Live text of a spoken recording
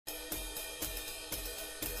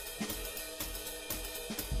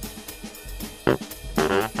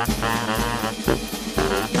Hey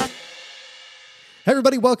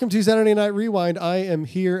everybody, welcome to Saturday Night Rewind. I am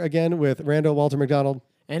here again with Randall Walter McDonald.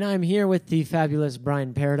 And I'm here with the fabulous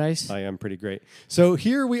Brian Paradise. I am pretty great. So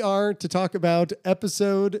here we are to talk about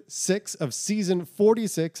episode 6 of season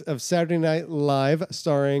 46 of Saturday Night Live,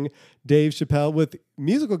 starring Dave Chappelle with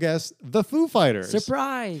musical guest, the Foo Fighters.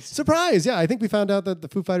 Surprise! Surprise! Yeah, I think we found out that the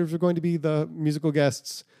Foo Fighters were going to be the musical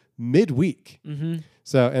guests midweek. Mm-hmm.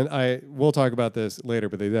 So, and we'll talk about this later,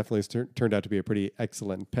 but they definitely turned out to be a pretty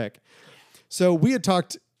excellent pick. So we had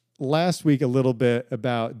talked last week a little bit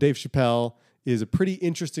about Dave Chappelle is a pretty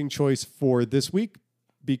interesting choice for this week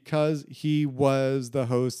because he was the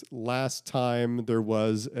host last time there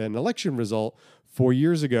was an election result 4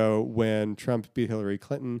 years ago when Trump beat Hillary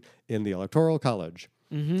Clinton in the Electoral College.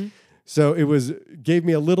 Mm-hmm. So gave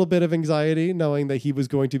me a little bit of anxiety knowing that he was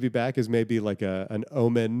going to be back as maybe like an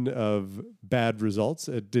omen of bad results.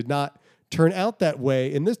 It did not turn out that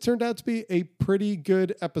way, and this turned out to be a pretty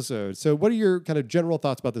good episode. So what are your kind of general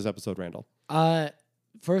thoughts about this episode, Randall?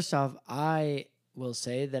 First off, I will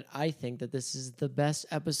say that I think that this is the best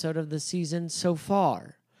episode of the season so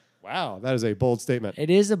far. Wow, that is a bold statement. It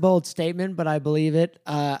is a bold statement, but I believe it.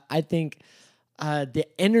 I think the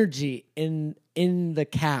energy in the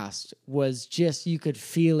cast was just, you could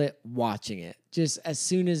feel it watching it. Just as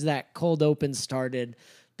soon as that cold open started,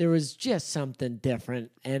 there was just something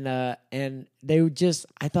different, and they just,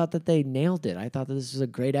 I thought that they nailed it. I thought that this was a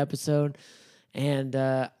great episode, and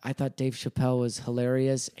I thought Dave Chappelle was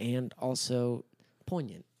hilarious and also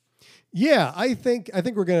poignant. Yeah, I think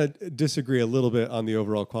we're going to disagree a little bit on the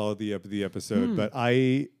overall quality of the episode, but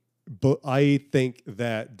I think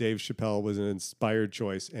that Dave Chappelle was an inspired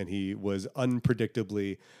choice, and he was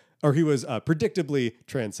predictably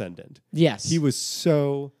transcendent. Yes, he was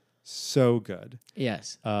so good.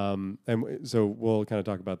 Yes. And so we'll kind of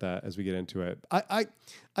talk about that as we get into it. I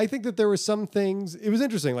think that there were some things, it was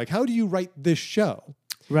interesting, like how do you write this show?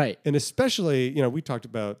 Right. And especially, we talked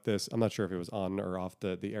about this, I'm not sure if it was on or off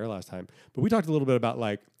the air last time, but we talked a little bit about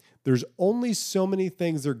like, there's only so many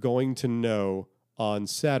things they're going to know on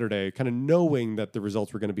Saturday, kind of knowing that the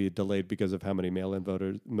results were going to be delayed because of how many mail-in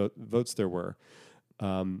votes there were.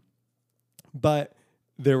 But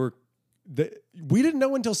there were, we didn't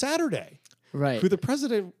know until Saturday who the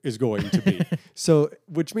president is going to be. So,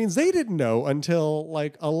 which means they didn't know until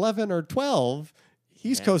like 11 or 12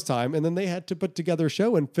 East Coast time, and then they had to put together a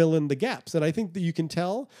show and fill in the gaps. And I think that you can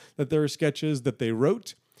tell that there are sketches that they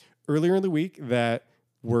wrote earlier in the week that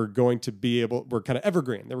were going to were kind of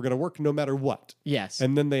evergreen. They were going to work no matter what. Yes.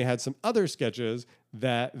 And then they had some other sketches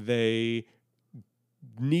that they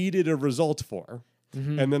needed a result for.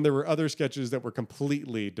 Mm-hmm. And then there were other sketches that were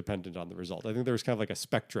completely dependent on the result. I think there was kind of like a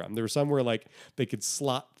spectrum. There were some where like they could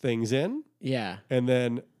slot things in. Yeah. And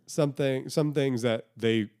then some things that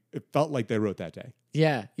it felt like they wrote that day.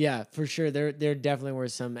 Yeah, for sure. There definitely were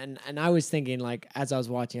some, and I was thinking, like, as I was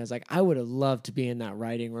watching, I was like, I would have loved to be in that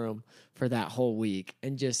writing room for that whole week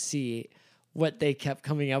and just see what they kept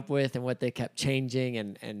coming up with and what they kept changing,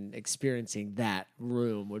 and experiencing that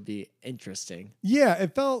room would be interesting. Yeah,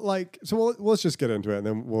 it felt like, so let's just get into it and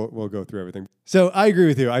then we'll go through everything. So I agree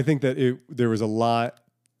with you. I think that there was a lot.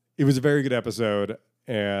 It was a very good episode,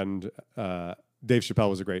 and Dave Chappelle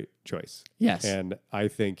was a great choice. Yes. And I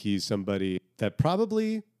think he's somebody that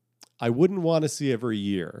probably I wouldn't want to see every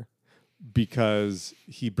year because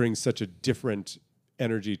he brings such a different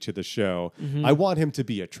energy to the show. Mm-hmm. I want him to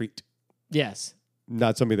be a treat. Yes.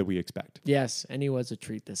 Not something that we expect. Yes, and he was a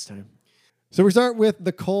treat this time. So we start with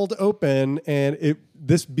the cold open, and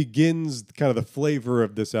this begins kind of the flavor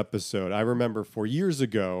of this episode. I remember 4 years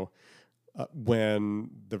ago when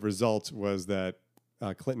the result was that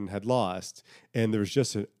Clinton had lost, and there was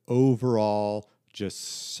just an overall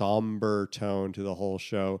just somber tone to the whole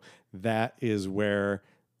show. That is where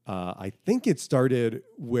I think it started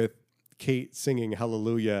with Kate singing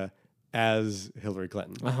Hallelujah as Hillary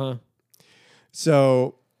Clinton. Uh-huh.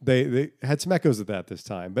 So they had some echoes of that this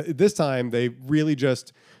time. But this time they really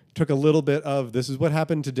just took a little bit of this is what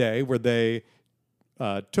happened today, where they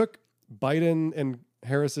took Biden and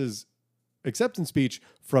Harris's acceptance speech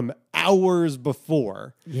from hours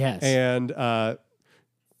before. Yes. And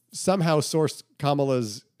somehow sourced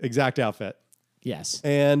Kamala's exact outfit. Yes.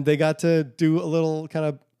 And they got to do a little kind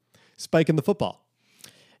of spike in the football.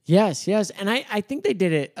 Yes. And I think they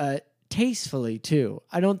did it tastefully too.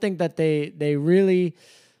 I don't think that they really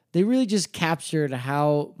just captured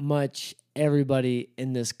how much everybody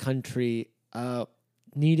in this country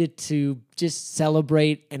needed to just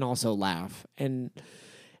celebrate and also laugh. And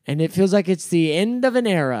it feels like it's the end of an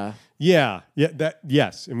era. Yeah.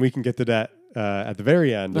 Yes. And we can get to that at the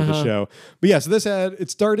very end of the show. But yeah, so it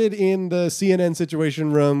started in the CNN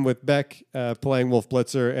Situation Room with Beck playing Wolf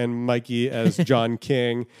Blitzer and Mikey as John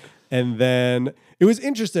King. And then it was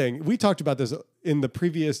interesting. We talked about this in the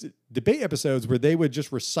previous debate episodes where they would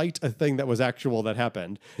just recite a thing that was actual that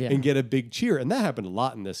happened and get a big cheer. And that happened a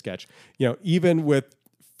lot in this sketch. You know, even with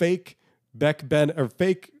fake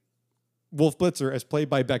fake Wolf Blitzer as played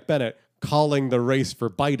by Beck Bennett calling the race for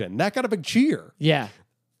Biden. That got a big cheer. Yeah.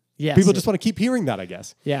 Yes. People just want to keep hearing that, I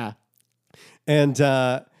guess. Yeah. And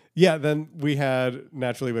then we had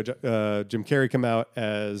naturally Jim Carrey come out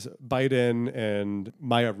as Biden and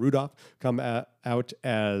Maya Rudolph come out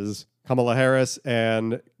as Kamala Harris.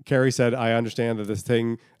 And Carrey said, I understand that this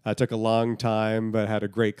thing took a long time, but had a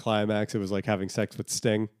great climax. It was like having sex with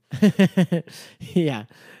Sting. Yeah.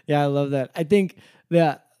 I love that. I think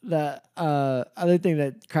the other thing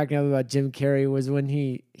that cracked me up about Jim Carrey was when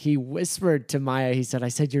he whispered to Maya, he said, I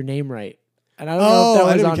said your name right. And I don't know if that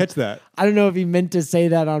was I didn't catch that. I don't know if he meant to say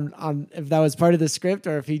that on if that was part of the script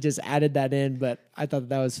or if he just added that in, but I thought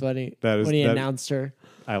that was funny when he announced her.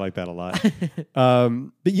 I like that a lot.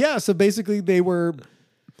 But yeah, so basically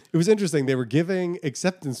it was interesting. They were giving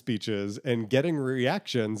acceptance speeches and getting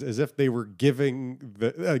reactions as if they were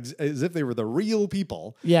as if they were the real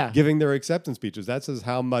people giving their acceptance speeches. That says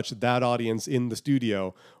how much that audience in the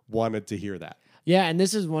studio wanted to hear that. Yeah, and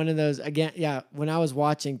this is one of those, again, when I was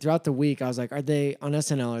watching throughout the week, I was like, are they on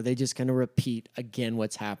SNL, are they just going to repeat again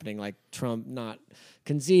what's happening, like Trump not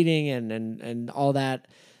conceding and all that?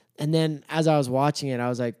 And then as I was watching it, I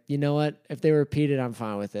was like, you know what? If they repeat it, I'm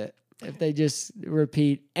fine with it. If they just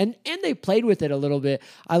repeat, and they played with it a little bit.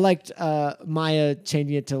 I liked Maya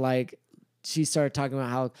changing it to like, she started talking about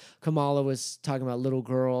how Kamala was talking about little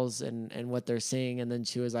girls and what they're seeing. And then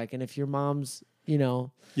she was like, and if your mom's,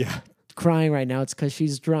 crying right now, it's because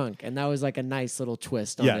she's drunk. And that was like a nice little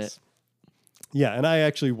twist on it. Yeah, and I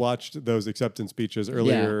actually watched those acceptance speeches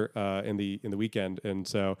earlier in the weekend, and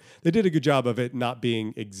so they did a good job of it not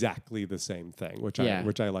being exactly the same thing, which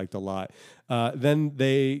I liked a lot. Then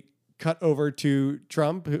they cut over to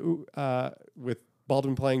Trump, who with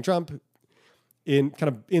Baldwin playing Trump in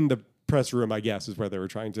the press room, I guess, is where they were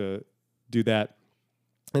trying to do that,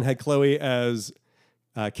 and had Chloe as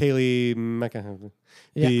Kaylee McEnany,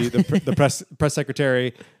 the press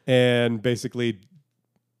secretary, and basically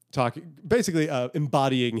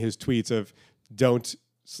embodying his tweets of don't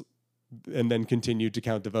and then continue to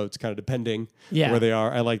count the votes, kind of depending where they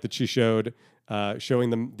are. I like that she showed showing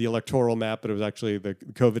them the electoral map, but it was actually the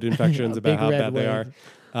COVID infections about how bad they are.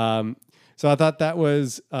 So I thought that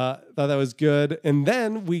was good. And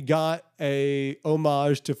then we got a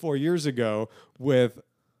homage to 4 years ago with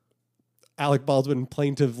Alec Baldwin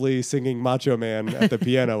plaintively singing Macho Man at the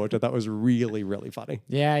piano, which I thought was really, really funny.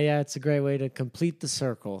 Yeah, it's a great way to complete the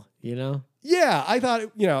circle, you know? Yeah, I thought,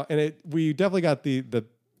 and we definitely got the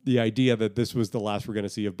idea that this was the last we're going to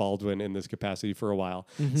see of Baldwin in this capacity for a while.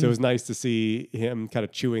 Mm-hmm. So it was nice to see him kind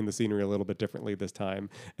of chewing the scenery a little bit differently this time.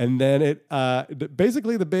 And then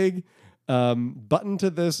basically the big button to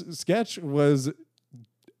this sketch was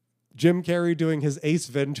Jim Carrey doing his Ace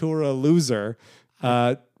Ventura loser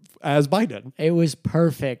as Biden. It was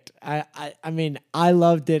perfect. I mean, I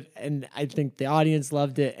loved it, and I think the audience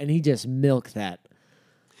loved it, and he just milked that.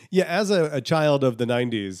 Yeah, as a child of the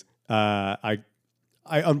 90s, I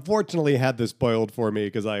unfortunately had this spoiled for me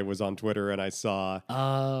because I was on Twitter and I saw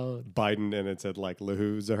Biden and it said like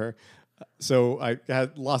loser. So I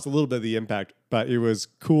had lost a little bit of the impact, but it was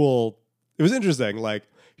cool. It was interesting. Like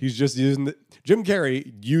he's just using Jim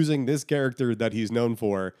Carrey using this character that he's known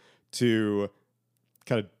for to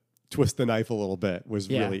kind of twist the knife a little bit was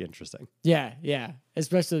really interesting. Yeah.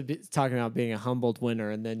 Especially talking about being a humbled winner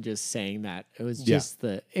and then just saying that. It was just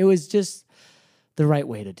the right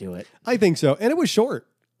way to do it. I think so. And it was short.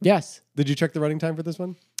 Yes. Did you check the running time for this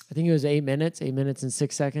one? I think it was 8 minutes and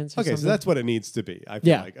 6 seconds. Okay, so that's what it needs to be. I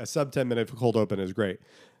feel like a sub 10-minute cold open is great.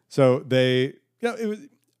 So it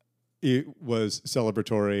was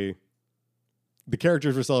celebratory. The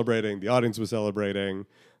characters were celebrating. The audience was celebrating.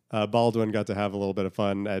 Baldwin got to have a little bit of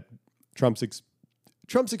fun at Trump's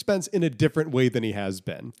expense in a different way than he has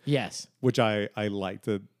been. Yes. Which I liked.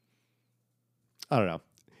 I don't know.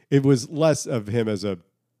 It was less of him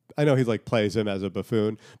I know he plays him as a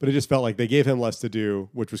buffoon, but it just felt like they gave him less to do,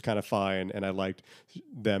 which was kind of fine. And I liked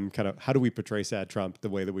them kind of, how do we portray sad Trump the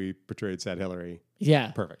way that we portrayed sad Hillary?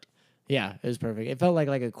 Yeah. Perfect. Yeah, it was perfect. It felt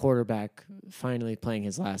like a quarterback finally playing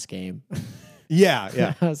his last game.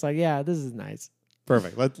 Yeah. I was like, yeah, this is nice.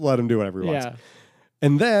 Perfect. Let him do whatever he wants. Yeah.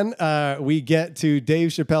 And then we get to Dave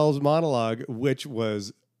Chappelle's monologue, which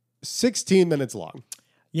was 16 minutes long.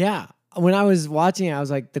 Yeah. when I was watching it, I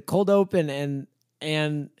was like, the cold open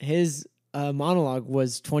and his monologue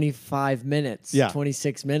was 25 minutes,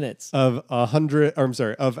 26 minutes of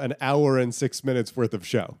of an hour and 6 minutes worth of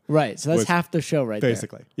show. Right. So that's half the show right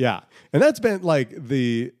basically. there. Yeah. And that's been like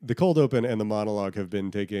the cold open and the monologue have been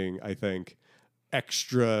taking, I think,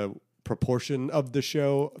 extra proportion of the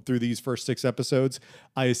show through these first 6 episodes.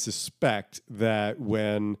 I suspect that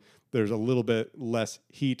when there's a little bit less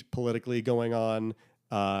heat politically going on,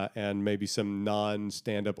 and maybe some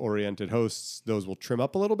non-stand-up oriented hosts, those will trim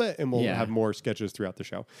up a little bit and we'll have more sketches throughout the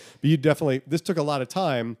show. But this took a lot of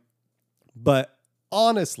time, but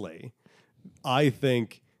honestly, I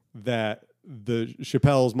think that the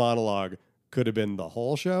Chappelle's monologue could have been the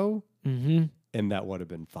whole show, and that would have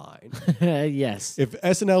been fine. Yes. If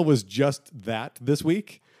SNL was just that this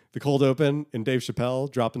week, the cold open and Dave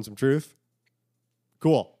Chappelle dropping some truth,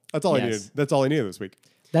 cool. That's all I needed. That's all I needed this week.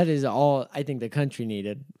 That is all I think the country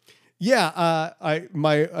needed. Yeah, I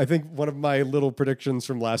think one of my little predictions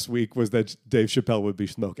from last week was that Dave Chappelle would be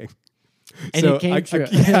smoking. And it came true.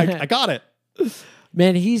 I got it.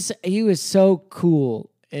 Man, he was so cool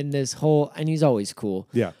in this whole, and he's always cool.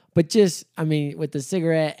 Yeah. But just, I mean, with the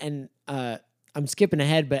cigarette, and I'm skipping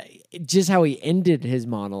ahead, but just how he ended his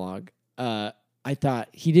monologue, I thought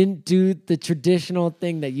he didn't do the traditional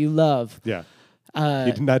thing that you love. Yeah.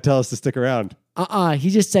 He did not tell us to stick around. He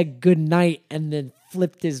just said good night and then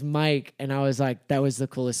flipped his mic, and I was like, that was the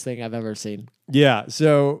coolest thing I've ever seen. Yeah.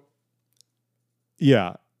 So,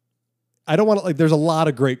 yeah. I don't want to, there's a lot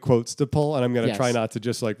of great quotes to pull, and I'm going to try not to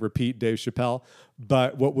just repeat Dave Chappelle.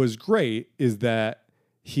 But what was great is that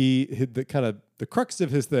the crux of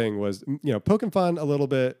his thing was, poking fun a little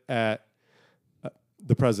bit at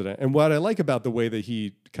the president. And what I like about the way that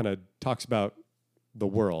he kind of talks about the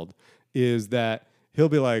world is that he'll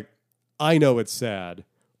be like, I know it's sad,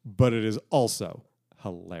 but it is also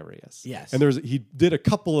hilarious. Yes. And he did a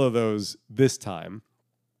couple of those this time.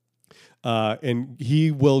 And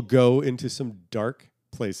he will go into some dark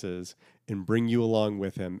places and bring you along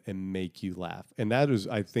with him and make you laugh. And that is,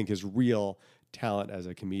 I think, his real talent as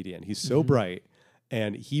a comedian. He's so bright,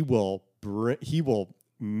 and he will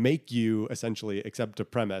make you essentially accept a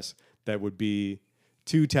premise that would be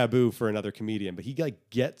too taboo for another comedian, but he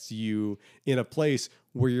gets you in a place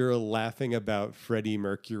where you're laughing about Freddie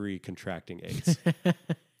Mercury contracting AIDS.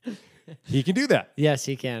 He can do that. Yes,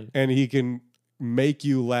 he can. And he can make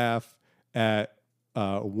you laugh at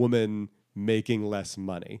a woman making less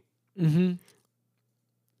money. Mm-hmm.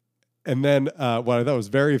 And then what I thought was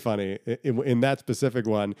very funny in that specific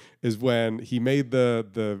one is when he made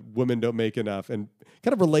the women don't make enough, and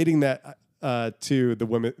kind of relating that to the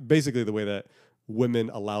women, basically the way that women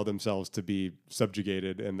allow themselves to be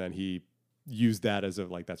subjugated, and then he used that as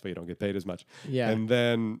that's why you don't get paid as much. Yeah. And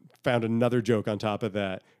then found another joke on top of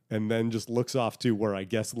that, and then just looks off to where I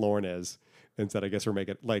guess Lorne is, and said, I guess we're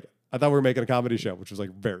making, I thought we were making a comedy show, which was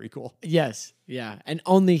very cool. Yes. Yeah. And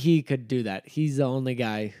only he could do that. He's the only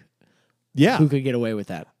guy Yeah. who could get away with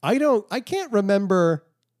that. I can't remember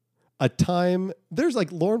a time. There's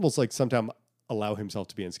Lorne will sometime allow himself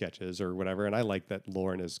to be in sketches or whatever, and I like that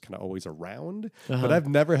Lorne is kind of always around. But I've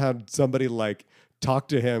never had somebody talk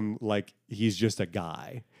to him like he's just a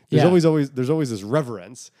guy. There's always this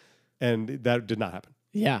reverence, and that did not happen.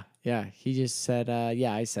 Yeah, yeah. He just said,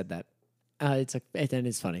 "Yeah, I said that." And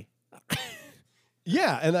it's funny.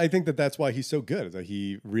 Yeah, and I think that's why he's so good. Is that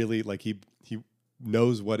he really he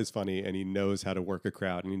knows what is funny, and he knows how to work a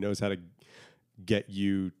crowd, and he knows how to get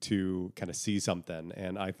you to kind of see something.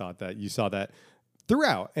 And I thought that you saw that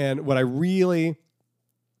throughout. And what I really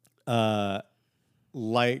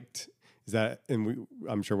liked is that, and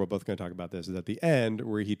I'm sure we're both going to talk about this, is at the end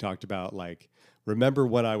where he talked about remember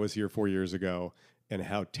when I was here 4 years ago and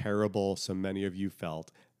how terrible so many of you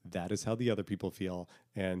felt. That is how the other people feel.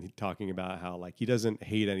 And talking about how he doesn't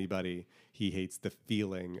hate anybody. He hates the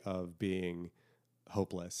feeling of being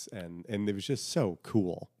hopeless. And it was just so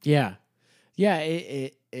cool. Yeah. Yeah,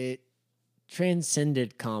 it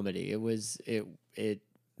transcended comedy. It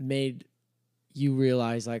made you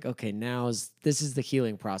realize okay, this is the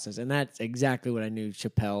healing process, and that's exactly what I knew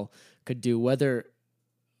Chappelle could do, whether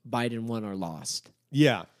Biden won or lost.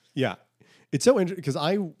 Yeah, yeah. It's so interesting because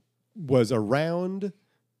I was around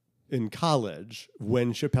in college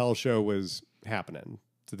when Chappelle's show was happening.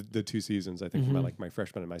 So the 2 seasons, I think, from my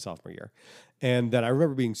freshman and my sophomore year. And then I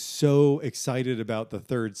remember being so excited about the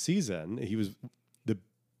 3rd season. He was the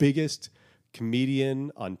biggest comedian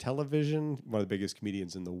on television, one of the biggest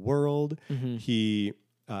comedians in the world. He,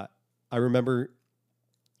 I remember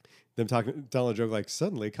them telling a joke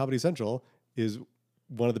suddenly Comedy Central is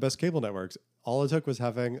one of the best cable networks. all it took was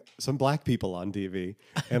having some black people on TV,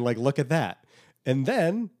 and like, look at that. And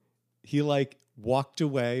then he like walked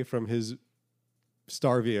away from his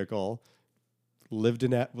star vehicle, lived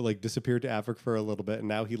in like disappeared to Africa for a little bit, and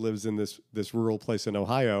now he lives in this rural place in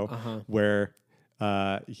Ohio where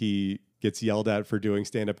he gets yelled at for doing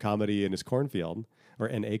stand-up comedy in his cornfield or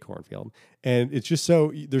in a cornfield. And it's just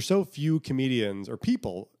there's so few comedians or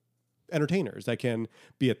people, entertainers, that can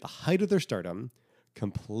be at the height of their stardom,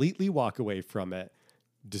 completely walk away from it,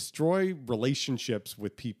 destroy relationships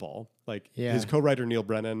with people. Like his co-writer Neil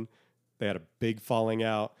Brennan, they had a big falling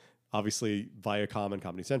out. Obviously, Viacom and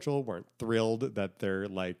Comedy Central weren't thrilled that their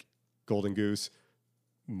like Golden Goose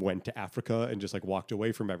went to Africa and just like walked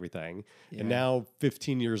away from everything. And now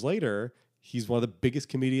 15 years later, he's one of the biggest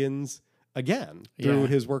comedians again through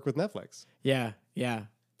his work with Netflix. Yeah. Yeah.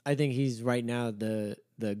 I think he's right now the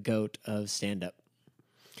GOAT of stand-up.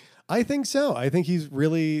 I think so. I think he's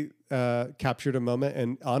really captured a moment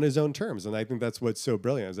and on his own terms. And I think that's what's so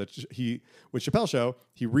brilliant is that with Chappelle's Show,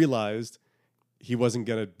 he realized he wasn't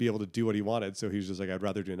going to be able to do what he wanted. So he was just like, I'd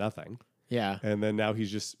rather do nothing. Yeah. And then now he's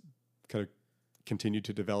just kind of continued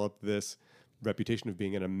to develop this reputation of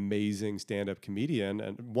being an amazing stand-up comedian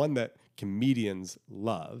and one that comedians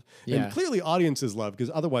love. Yeah. And clearly audiences love,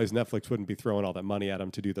 because otherwise Netflix wouldn't be throwing all that money at him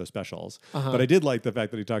to do those specials. But I did like the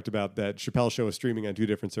fact that he talked about that Chappelle's Show is streaming on 2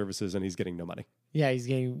 different services and he's getting no money. Yeah, he's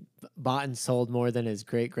getting bought and sold more than his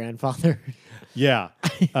great-grandfather. Yeah.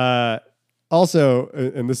 Also,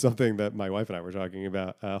 and this is something that my wife and I were talking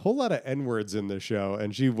about, a whole lot of N-words in this show,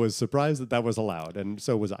 and she was surprised that was allowed, and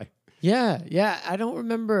so was I. Yeah. I don't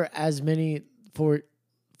remember as many 4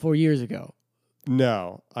 years ago.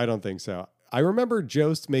 No, I don't think so. I remember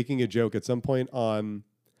Jost making a joke at some point on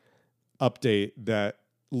Update that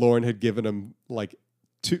Lauren had given him like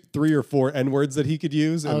 3 or 4 N-words that he could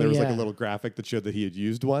use, and there was like a little graphic that showed that he had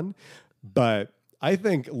used one. But I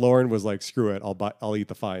think Lauren was like, "Screw it, I'll eat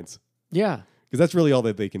the fines." Yeah, because that's really all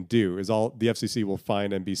that they can do. Is all the FCC will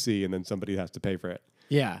fine NBC, and then somebody has to pay for it.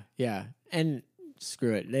 Yeah, and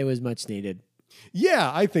screw it, it was much needed.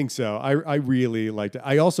 Yeah, I think so. I really liked it.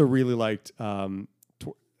 I also really liked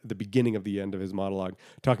the beginning of the end of his monologue,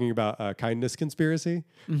 talking about a kindness conspiracy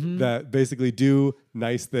that basically do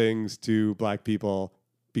nice things to black people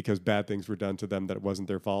because bad things were done to them that it wasn't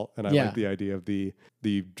their fault. And I like the idea of the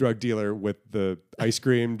drug dealer with the ice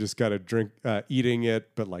cream just kind of eating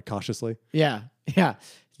it, but like cautiously. Yeah.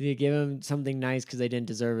 You give them something nice because they didn't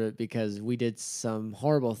deserve it, because we did some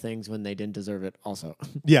horrible things when they didn't deserve it also.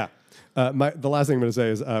 Yeah. The last thing I'm going to say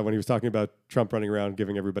is when he was talking about Trump running around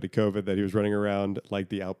giving everybody COVID, that he was running around like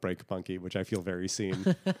the outbreak monkey, which I feel very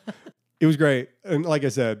seen. It was great. And like I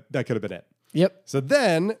said, that could have been it. Yep.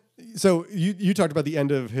 So you talked about the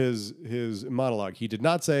end of his monologue. He did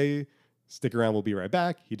not say, "Stick around, we'll be right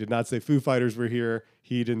back." He did not say Foo Fighters were here.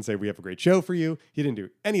 He didn't say, "We have a great show for you." He didn't do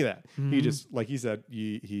any of that. He just, like he said,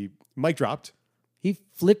 he mic dropped. He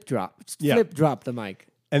flip dropped the mic.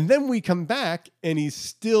 And then we come back and he's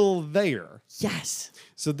still there. Yes.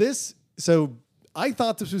 So I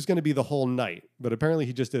thought this was going to be the whole night, but apparently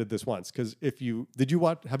he just did it this once. Because have you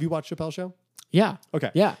watched Chappelle's Show? Yeah.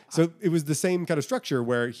 Okay. Yeah. So it was the same kind of structure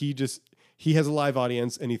where he has a live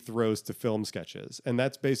audience and he throws to film sketches. And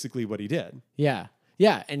that's basically what he did. Yeah.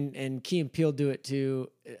 Yeah. And Key and Peele do it too.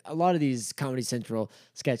 A lot of these Comedy Central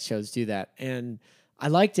sketch shows do that. And I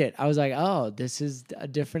liked it. I was like, oh, this is a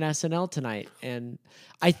different SNL tonight. And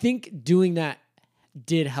I think doing that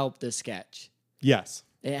did help the sketch. Yes.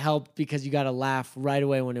 It helped because you got to laugh right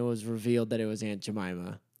away when it was revealed that it was Aunt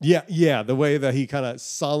Jemima. Yeah. The way that he kind of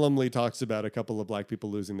solemnly talks about a couple of black people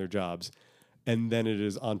losing their jobs. And then it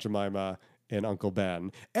is Aunt Jemima and Uncle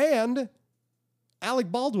Ben. And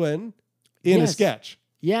Alec Baldwin in a sketch.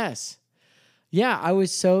 Yes. Yeah, I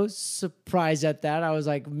was so surprised at that. I was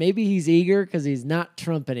like, maybe he's eager because he's not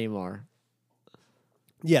Trump anymore.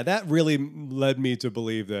 Yeah, that really led me to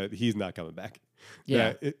believe that he's not coming back.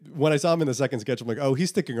 Yeah. When I saw him in the second sketch, I'm like, oh, he's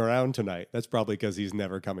sticking around tonight. That's probably because he's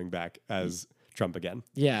never coming back as Trump again.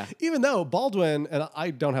 Yeah. Even though Baldwin, and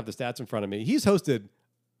I don't have the stats in front of me, he's hosted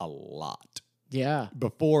a lot. Yeah.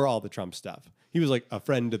 Before all the Trump stuff. He was like a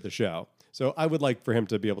friend of the show. So I would like for him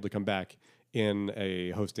to be able to come back in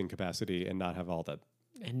a hosting capacity and not have all that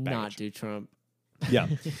and baggage. Not do Trump. Yeah.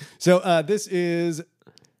 So this is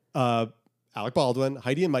Alec Baldwin,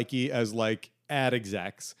 Heidi and Mikey as like ad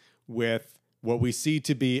execs with what we see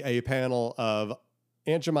to be a panel of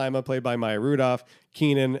Aunt Jemima, played by Maya Rudolph,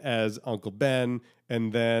 Keenan as Uncle Ben,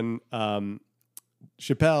 and then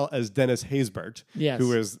Chappelle as Dennis Haysbert,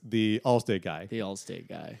 who is the Allstate guy. The Allstate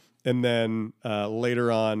guy. And then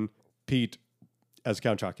later on, Pete as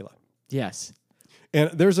Count Chocula. Yes.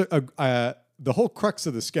 And there's the whole crux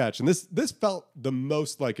of the sketch, and this felt the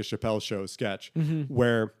most like a Chappelle Show sketch,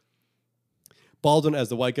 where Baldwin, as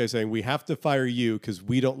the white guy, saying, "We have to fire you because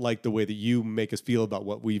we don't like the way that you make us feel about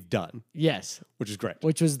what we've done." Yes, which is great.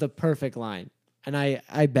 which was the perfect line, and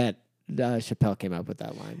I bet Chappelle came up with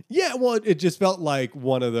that line. Yeah, well, it just felt like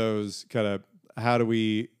one of those kind of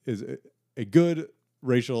is a good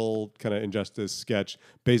racial kind of injustice sketch,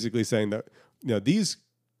 basically saying that these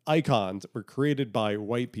icons were created by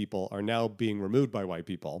white people are now being removed by white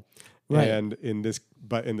people, Right. and in this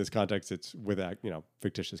context, it's with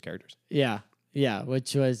fictitious characters. Yeah,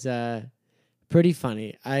 which was pretty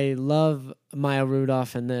funny. I love Maya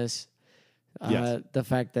Rudolph in this. Yes. The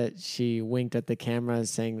fact that she winked at the camera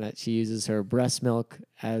saying that she uses her breast milk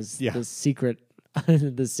as the secret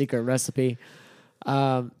the secret recipe.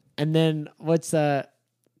 And then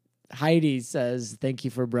Heidi says, "Thank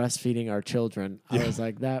you for breastfeeding our children." I was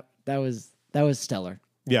like, that was stellar.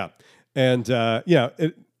 Yeah. And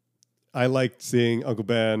I liked seeing Uncle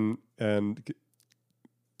Ben and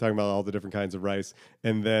talking about all the different kinds of rice.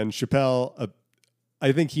 And then Chappelle,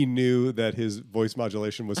 I think he knew that his voice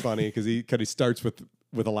modulation was funny because he starts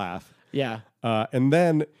with a laugh. Yeah. And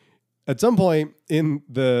then at some point in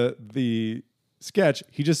the sketch,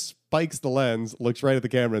 he just spikes the lens, looks right at the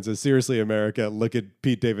camera, and says, "Seriously, America, look at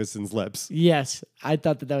Pete Davidson's lips." Yes. I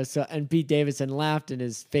thought that was so. And Pete Davidson laughed and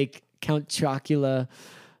his fake Count Chocula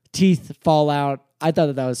teeth fall out. I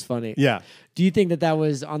thought that was funny. Yeah. Do you think that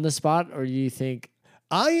was on the spot, or do you think...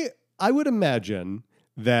 I would imagine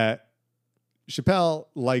that Chappelle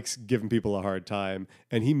likes giving people a hard time,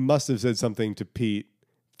 and he must have said something to Pete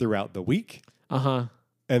throughout the week.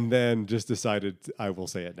 And then just decided, I will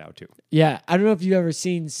say it now too. Yeah. I don't know if you've ever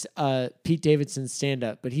seen Pete Davidson's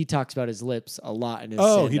stand-up, but he talks about his lips a lot in his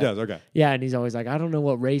stand-up. He does? Okay. Yeah, and he's always like, "I don't know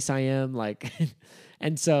what race I am." Like,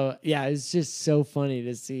 and so, yeah, it's just so funny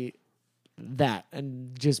to see that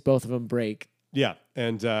and just both of them break. Yeah.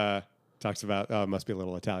 And talks about, must be a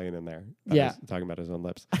little Italian in there. Yeah. Talking about his own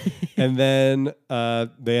lips. And then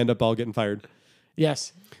they end up all getting fired.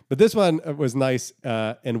 Yes. But this one was nice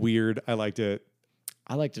and weird. I liked it.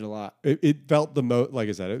 I liked it a lot. It felt the most, like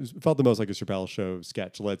I said, it felt the most like a Chappelle Show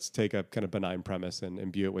sketch. Let's take a kind of benign premise and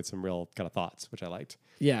imbue it with some real kind of thoughts, which I liked.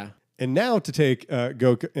 Yeah. And now to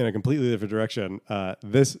go in a completely different direction,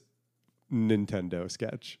 this Nintendo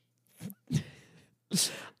sketch.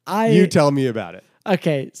 You tell me about it.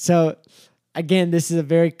 Okay, so again, this is a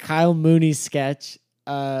very Kyle Mooney sketch,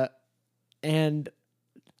 and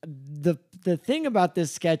the thing about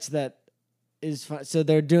this sketch that is fun. So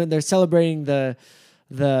they're celebrating the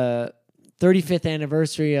 35th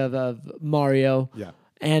anniversary of Mario. Yeah.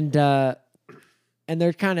 And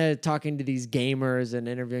they're kind of talking to these gamers and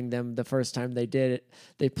interviewing them the first time they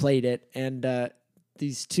played it. And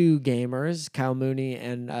these two gamers, Kyle Mooney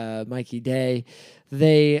and Mikey Day,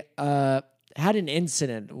 they had an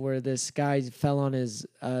incident where this guy fell on his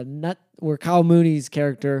where Kyle Mooney's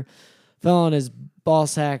character fell on his ball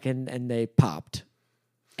sack and they popped.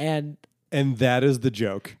 And that is the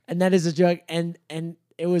joke. And that is a joke. And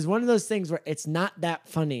it was one of those things where it's not that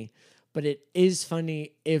funny, but it is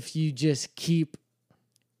funny if you just keep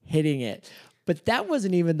hitting it. But that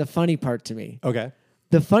wasn't even the funny part to me. Okay.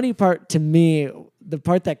 The funny part to me, the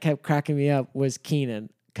part that kept cracking me up, was Keenan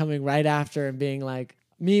coming right after and being like,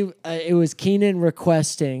 it was Keenan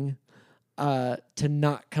requesting to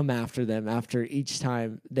not come after them after each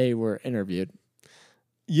time they were interviewed.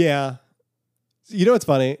 Yeah. You know what's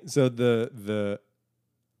funny? So the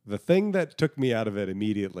thing that took me out of it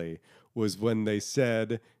immediately was when they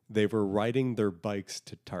said they were riding their bikes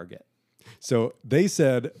to Target. So they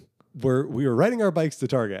said we were riding our bikes to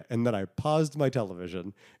Target, and then I paused my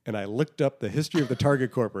television and I looked up the history of the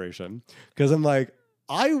Target Corporation because I'm like,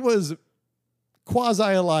 I was quasi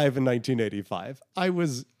alive in 1985. I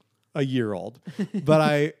was a year old, but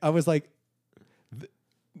I was like,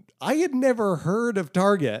 I had never heard of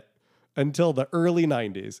Target until the early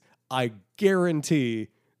 90s. I guarantee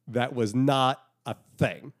that was not a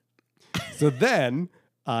thing. So then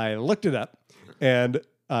I looked it up, and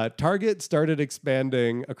Target started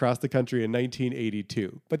expanding across the country in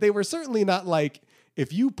 1982. But they were certainly not like,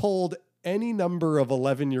 if you polled any number of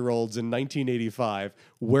 11-year-olds in 1985,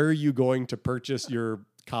 where are you going to purchase your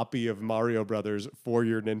copy of Mario Brothers for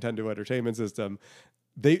your Nintendo Entertainment System?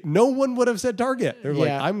 No one would have said Target. They were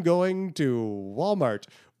like, I'm going to Walmart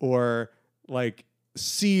or like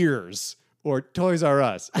Sears or Toys R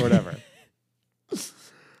Us or whatever.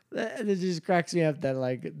 It just cracks me up that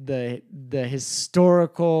like the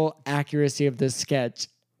historical accuracy of this sketch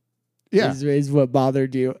is what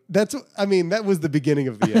bothered you. That was the beginning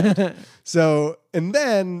of the end. So, and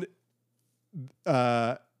then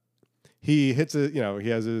he hits he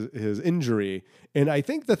has his injury. And I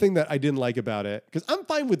think the thing that I didn't like about it, because I'm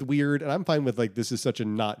fine with weird and I'm fine with like, this is such a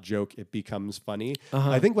not joke, it becomes funny.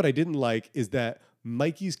 I think what I didn't like is that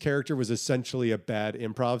Mikey's character was essentially a bad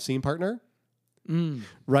improv scene partner.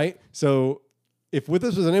 Right? So if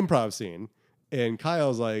this was an improv scene and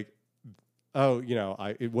Kyle's like, oh,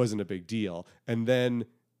 it wasn't a big deal. And then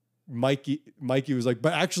Mikey was like,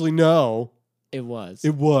 but actually, no. It was.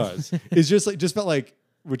 It's just felt like,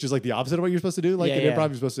 which is like the opposite of what you're supposed to do. Like in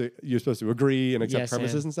improv, you're supposed to agree and accept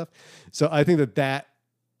premises and stuff. So I think that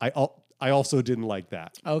I also didn't like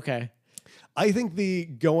that. Okay. I think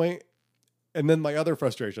and then my other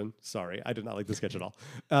frustration, sorry, I did not like the sketch at all,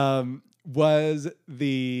 was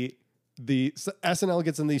the SNL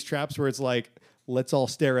gets in these traps where it's like, let's all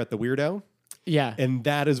stare at the weirdo. Yeah. And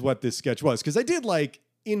that is what this sketch was. Because I did like,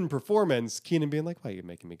 in performance, Keenan being like, why are you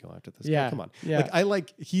making me go after this guy? Come on. Yeah.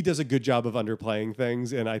 He does a good job of underplaying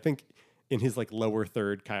things. And I think in his like lower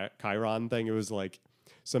third Chiron thing, it was like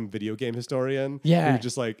some video game historian. Yeah. Who was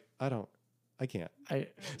just like, I can't.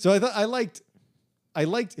 So I thought I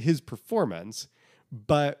liked his performance,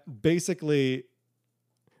 but basically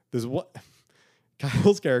there's what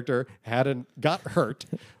Kyle's character got hurt.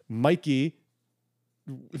 Mikey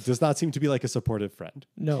does not seem to be like a supportive friend.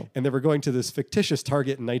 No. And they were going to this fictitious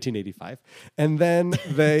Target in 1985. And then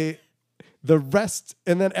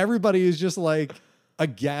and then everybody is just like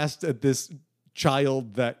aghast at this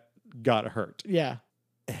child that got hurt. Yeah.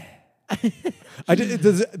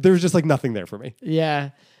 There was just like nothing there for me. Yeah.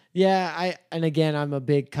 And again, I'm a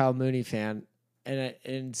big Kyle Mooney fan.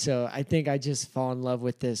 And so I think I just fall in love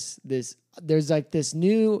with this, there's like this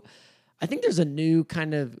new, I think there's a new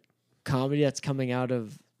kind of comedy that's coming out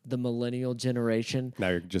of the millennial generation. Now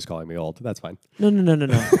you're just calling me old. That's fine. No.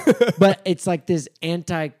 But it's like this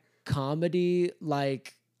anti-comedy,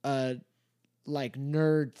 like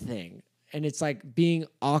nerd thing. And it's like being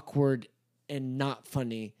awkward and not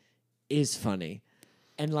funny is funny.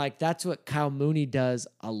 And like, that's what Kyle Mooney does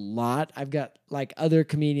a lot. I've got like other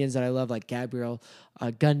comedians that I love, like Gabriel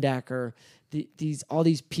Gundacker, all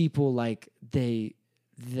these people, like they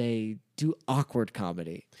do awkward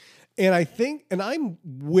comedy. And I think, and I'm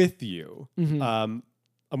with you. Mm-hmm.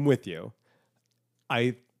 I'm with you.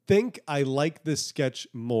 I think I like this sketch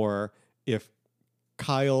more if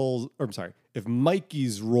if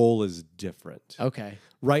Mikey's role is different. Okay.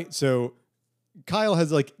 Right? So Kyle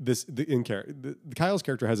has like Kyle's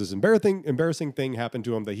character has this embarrassing thing happen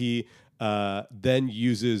to him that he then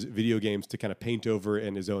uses video games to kind of paint over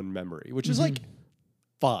in his own memory, which is like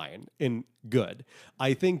fine and good.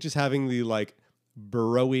 I think just having the like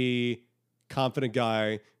bro-y, confident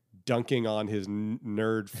guy dunking on his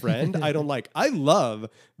nerd friend, I don't like. I love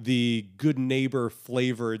the Good Neighbor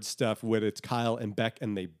flavored stuff when it's Kyle and Beck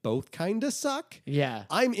and they both kind of suck. Yeah.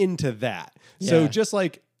 I'm into that. Yeah. So just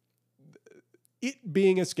like it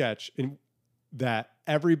being a sketch in that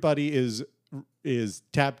everybody is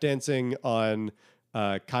tap dancing on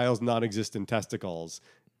Kyle's non-existent testicles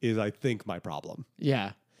is, I think, my problem.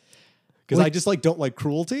 Yeah. Because I just like don't like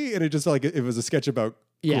cruelty, and it just like it was a sketch about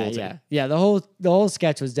cruelty. Yeah. The whole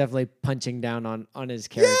sketch was definitely punching down on his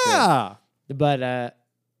character. Yeah. But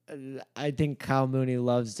I think Kyle Mooney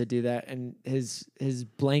loves to do that, and his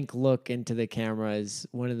blank look into the camera is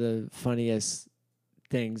one of the funniest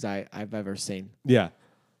things I've ever seen. Yeah.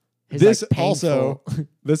 His, this like,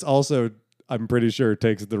 also I'm pretty sure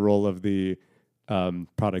takes the role of the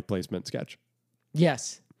product placement sketch.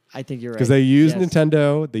 Yes. I think you're right. Because they used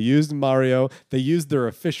Nintendo, they used Mario, they used their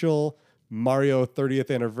official Mario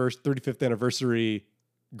 35th anniversary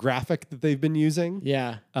graphic that they've been using.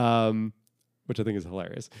 Yeah. Which I think is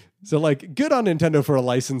hilarious. So like good on Nintendo for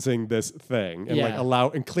licensing this thing and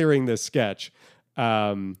like clearing this sketch.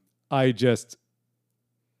 I just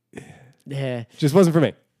wasn't for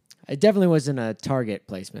me. It definitely wasn't a Target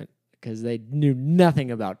placement because they knew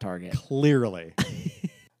nothing about Target. Clearly.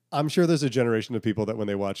 I'm sure there's a generation of people that when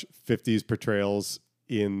they watch 50s portrayals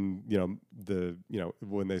in,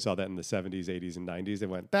 when they saw that in the 70s, 80s, and 90s, they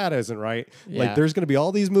went, that isn't right. Yeah. Like there's going to be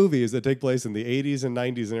all these movies that take place in the 80s and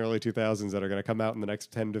 90s and early 2000s that are going to come out in the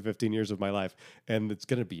next 10 to 15 years of my life. And it's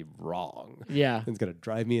going to be wrong. Yeah. It's going to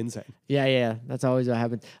drive me insane. Yeah. That's always what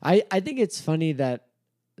happens. I think it's funny that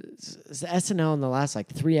SNL in the last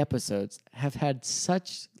like 3 episodes have had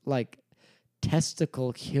such like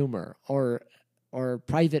testicle humor or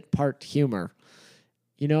private part humor.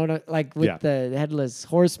 You know, like with the Headless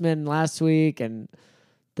Horseman last week and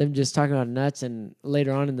them just talking about nuts, and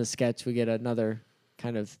later on in the sketch we get another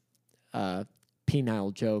kind of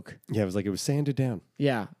penile joke. Yeah, it was sanded down.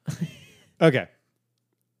 Yeah. Okay.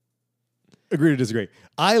 Agree to disagree.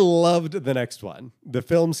 I loved the next one. The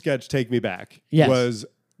film sketch "Take Me Back" Yes. was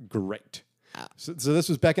great. So this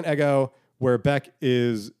was Beck and Ego, where Beck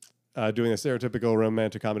is doing a stereotypical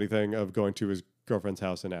romantic comedy thing of going to his girlfriend's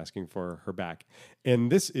house and asking for her back.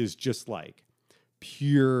 And this is just like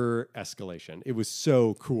pure escalation. It was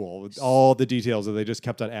so cool with all the details that they just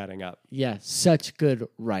kept on adding up. Yeah, such good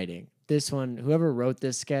writing. This one, whoever wrote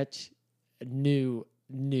this sketch knew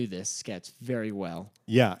this sketch very well.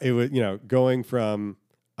 Yeah, it was, going from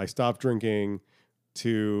I stopped drinking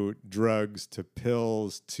to drugs to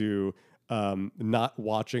pills to not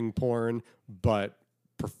watching porn, but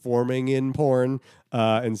performing in porn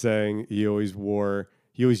and saying he always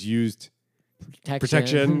used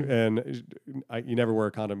protection and you never wear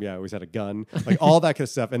a condom. Yeah, I always had a gun, like all that kind of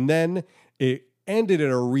stuff. And then it ended in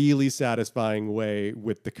a really satisfying way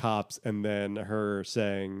with the cops and then her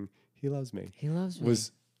saying, he loves me. He loves me.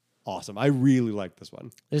 Was awesome. I really liked this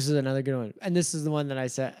one. This is another good one. And this is the one that I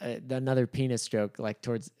said, another penis joke, like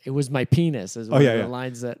towards, it was my penis is one of the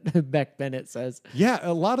lines that Beck Bennett says. Yeah,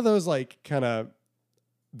 a lot of those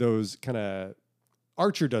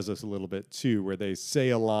Archer does this a little bit too, where they say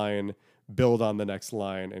a line, build on the next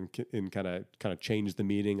line, and kind of change the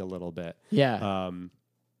meaning a little bit. Yeah.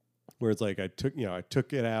 Where it's like I took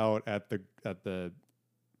it out at the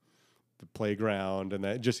playground, and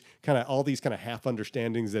that just kind of all these kind of half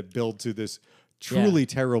understandings that build to this truly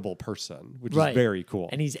terrible person, which is very cool.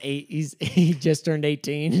 And he just turned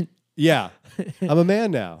 18. Yeah, I'm a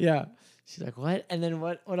man now. Yeah. She's like, what? And then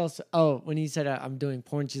what else? Oh, when he said, I'm doing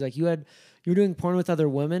porn, she's like, you were doing porn with other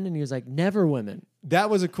women? And he was like, never women. That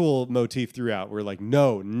was a cool motif throughout. We're like,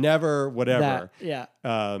 no, never, whatever. Yeah.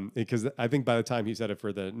 Because I think by the time he said it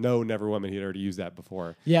for the no, never women, he'd already used that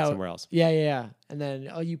before somewhere else. Yeah. And then,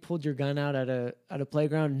 you pulled your gun out at a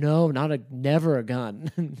playground? No, never a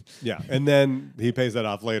gun. Yeah. And then he pays that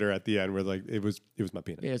off later at the end where like, it was my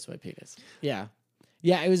penis. Yeah, it's my penis. Yeah.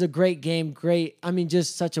 Yeah, it was a great game. Great. I mean,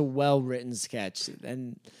 just such a well-written sketch.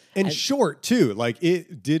 And short too. Like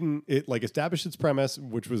it like established its premise,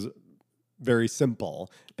 which was very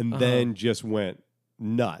simple, and then just went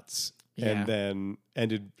nuts and then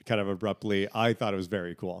ended kind of abruptly. I thought it was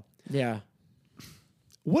very cool. Yeah.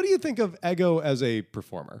 What do you think of Ego as a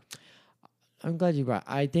performer? I'm glad you brought.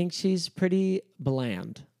 I think she's pretty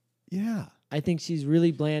bland. Yeah. I think she's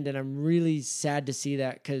really bland, and I'm really sad to see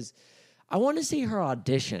that because I want to see her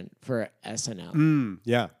audition for SNL.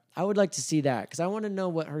 Yeah. I would like to see that because I want to know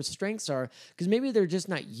what her strengths are because maybe they're just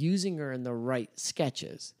not using her in the right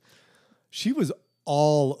sketches. She was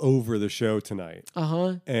all over the show tonight.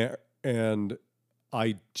 And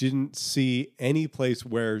I didn't see any place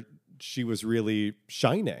where she was really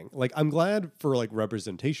shining. Like, I'm glad for like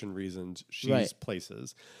representation reasons she's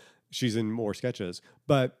places. She's in more sketches.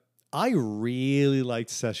 But I really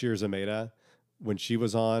liked Sashir Zameda when she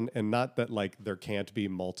was on, and not that like there can't be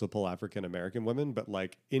multiple African American women, but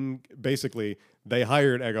like basically they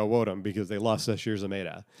hired Ego Wodum because they lost Sashir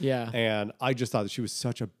Zameda. Yeah. And I just thought that she was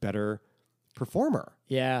such a better performer.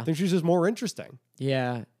 Yeah. I think she's just more interesting.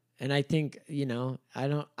 Yeah. And I think, I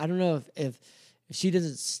don't know if she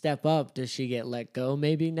doesn't step up, does she get let go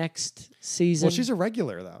maybe next season? Well, she's a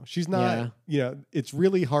regular though. She's not, it's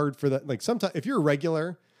really hard for that. Like sometimes if you're a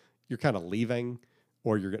regular, you're kind of leaving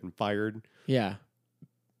or you're getting fired. Yeah.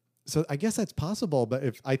 So I guess that's possible,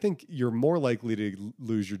 but I think you're more likely to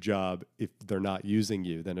lose your job if they're not using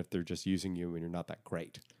you than if they're just using you when you're not that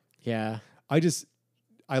great. Yeah.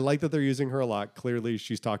 I like that they're using her a lot. Clearly,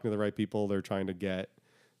 she's talking to the right people. They're trying to get,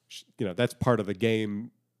 that's part of the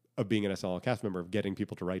game of being an SNL cast member, of getting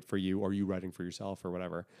people to write for you or you writing for yourself or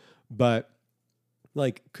whatever. But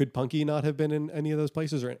like, could Punky not have been in any of those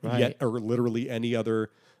places or literally any other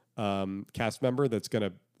cast member that's going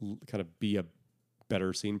to kind of be a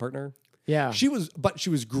better scene partner? Yeah. She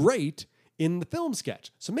was great in the film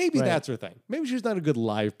sketch. So maybe that's her thing. Maybe she's not a good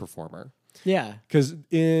live performer. Yeah. Because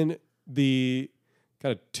in the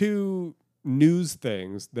kind of two news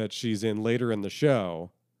things that she's in later in the show,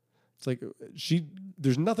 it's like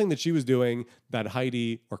there's nothing that she was doing that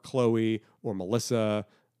Heidi or Chloe or Melissa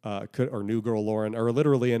or New Girl Lauren or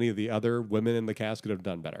literally any of the other women in the cast could have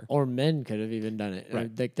done better. Or men could have even done it. Right.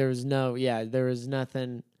 Like there was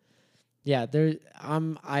nothing. Yeah,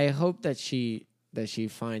 I hope that she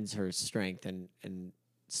finds her strength and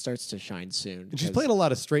starts to shine soon. And she's played a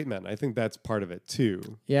lot of straight men. I think that's part of it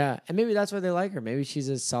too. Yeah, and maybe that's why they like her. Maybe she's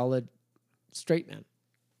a solid straight man.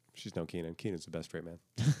 She's no Keenan. Keenan's the best straight man.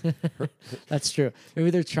 That's true.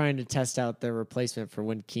 Maybe they're trying to test out their replacement for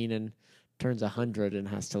when Keenan turns 100 and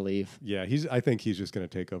has to leave. Yeah, I think he's just going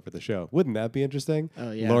to take over the show. Wouldn't that be interesting?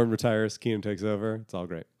 Oh, yeah. Lauren retires, Keenan takes over. It's all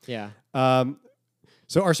great. Yeah.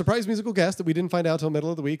 So our surprise musical guest that we didn't find out till middle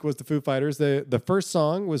of the week was the Foo Fighters. The first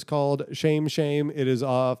song was called "Shame Shame." It is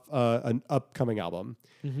off an upcoming album.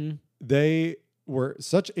 Mm-hmm. They were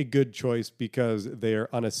such a good choice because they are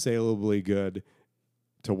unassailably good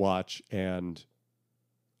to watch, and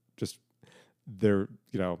just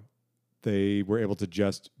they were able to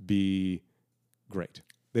just be great.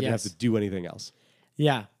 They didn't have to do anything else.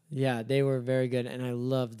 Yeah, they were very good, and I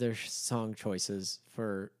loved their song choices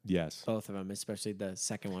for both of them, especially the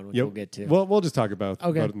second one, which we'll get to. Well, we'll just talk about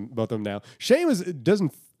both of them now.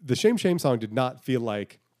 The Shame Shame song did not feel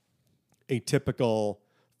like a typical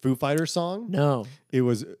Foo Fighters song. No, it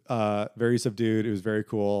was very subdued. It was very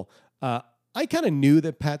cool. I kind of knew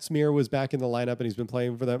that Pat Smear was back in the lineup and he's been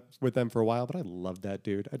playing with them for a while, but I love that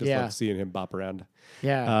dude. I just love seeing him bop around.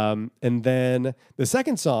 Yeah. And then the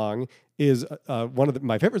second song is one of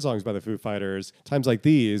my favorite songs by the Foo Fighters, Times Like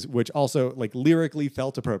These, which also like lyrically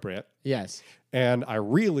felt appropriate. Yes. And I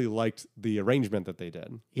really liked the arrangement that they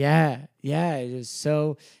did. Yeah. It was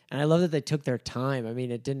so, and I love that they took their time. I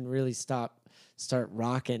mean, it didn't really start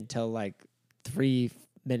rocking till like 3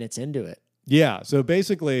 minutes into it. Yeah. So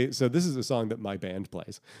basically, this is a song that my band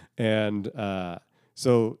plays. And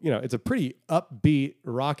so, it's a pretty upbeat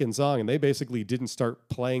rockin' song. And they basically didn't start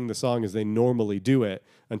playing the song as they normally do it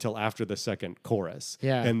until after the second chorus.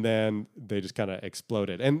 Yeah. And then they just kind of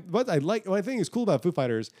exploded. And what I think is cool about Foo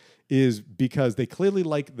Fighters is because they clearly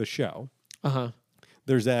like the show. Uh-huh.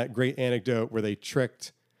 There's that great anecdote where they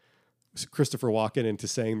tricked Christopher Walken into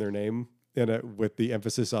saying their name in it with the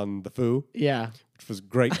emphasis on the Foo. Yeah. Which was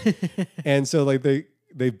great. And so like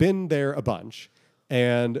they've been there a bunch.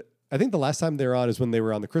 And I think the last time they were on is when they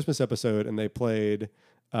were on the Christmas episode and they played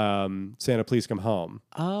Santa Please Come Home.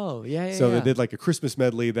 Oh, yeah. So they did like a Christmas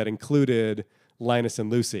medley that included Linus and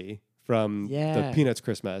Lucy from the Peanuts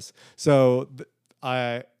Christmas. So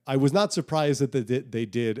I was not surprised that they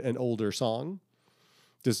did an older song.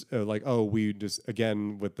 Just we just,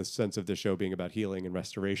 again, with the sense of the show being about healing and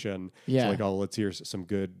restoration. Yeah. So let's hear some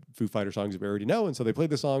good Foo Fighter songs that we already know. And so they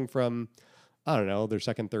played the song from, I don't know, their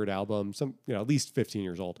second, third album, at least 15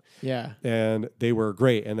 years old. Yeah. And they were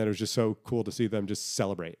great. And then it was just so cool to see them just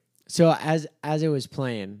celebrate. So as it was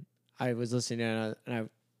playing, I was listening and I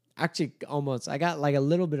actually I got like a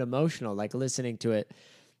little bit emotional, like listening to it.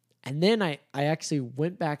 And then I actually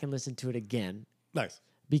went back and listened to it again. Nice.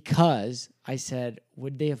 Because I said,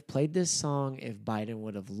 would they have played this song if Biden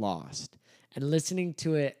would have lost? And listening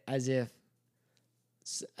to it as if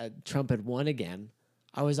Trump had won again,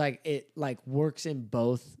 I was like, it like works in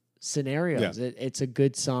both scenarios. Yeah. It's a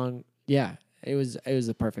good song. Yeah, it was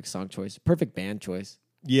a perfect song choice, perfect band choice.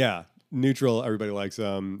 Yeah, neutral. Everybody likes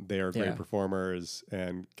them. They are great performers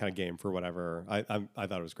and kind of game for whatever. I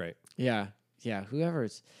thought it was great. Yeah.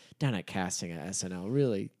 Whoever's down at casting at SNL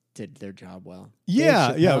really did their job well.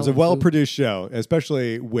 Yeah, it was a well-produced show,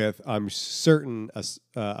 especially with, I'm certain,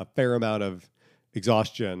 a fair amount of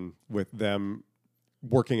exhaustion with them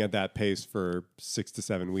working at that pace for 6 to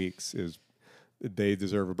 7 weeks. They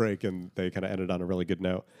deserve a break, and they kind of ended on a really good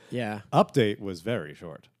note. Yeah. Update was very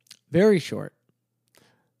short. Very short.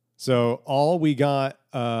 So all we got,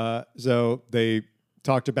 so they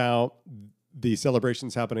talked about the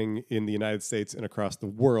celebrations happening in the United States and across the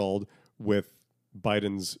world with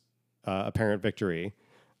Biden's apparent victory.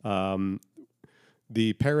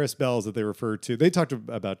 The Paris bells that they referred to, they talked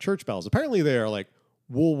about church bells. Apparently they are like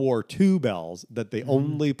World War II bells that they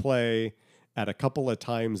only play at a couple of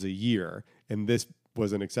times a year. And this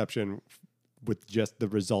was an exception with just the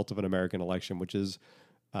result of an American election, which is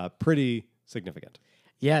pretty significant.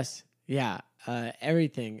 Yes. Yeah.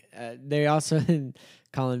 Everything. They also,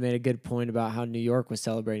 Colin made a good point about how New York was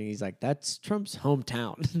celebrating. He's like, that's Trump's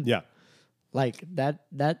hometown. Yeah. Like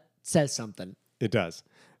that says something. It does.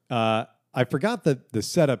 I forgot the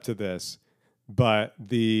setup to this, but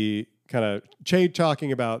the kind of Che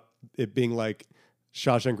talking about it being like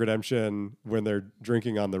Shawshank Redemption when they're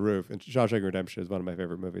drinking on the roof. And Shawshank Redemption is one of my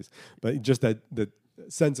favorite movies. But just the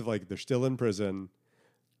sense of like they're still in prison.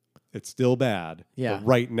 It's still bad. Yeah. But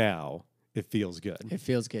right now, it feels good. It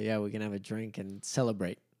feels good. Yeah, we can have a drink and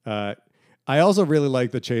celebrate. I also really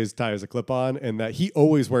like that Che's tie is a clip-on and that he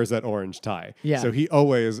always wears that orange tie. Yeah. So he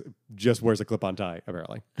always just wears a clip-on tie,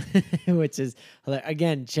 apparently. Which is,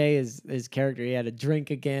 again, Che is his character. He had a drink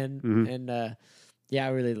again. Mm-hmm. And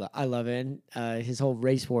I love it. And his whole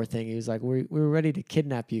race war thing, he was like, we were ready to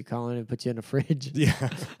kidnap you, Colin, and put you in a fridge. Yeah.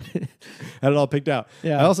 Had it all picked out.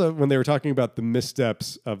 Yeah. I also, when they were talking about the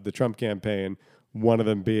missteps of the Trump campaign, one of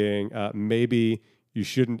them being maybe you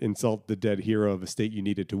shouldn't insult the dead hero of a state you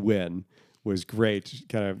needed to win, was great,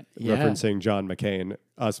 kind of referencing John McCain,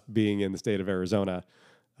 us being in the state of Arizona.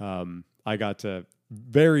 I got to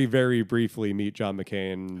very, very briefly meet John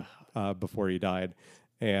McCain before he died.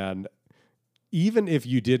 And even if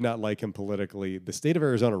you did not like him politically, the state of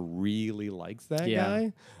Arizona really likes that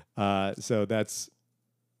guy. So that's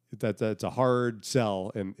a hard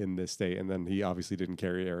sell in this state. And then he obviously didn't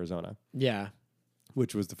carry Arizona. Yeah.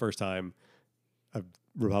 Which was the first time a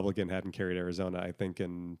Republican hadn't carried Arizona, I think,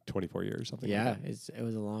 in 24 years, something like that. It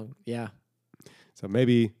was a long, yeah. So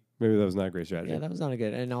maybe that was not a great strategy. Yeah, that was not a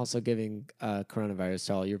good. And also giving coronavirus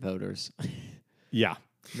to all your voters. Yeah.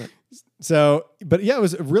 But- So, but yeah, it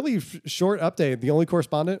was a really short update. The only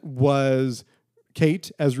correspondent was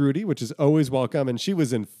Kate as Rudy, which is always welcome. And she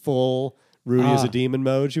was in full Rudy as a demon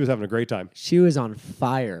mode. She was having a great time. She was on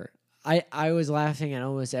fire. I was laughing at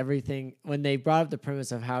almost everything when they brought up the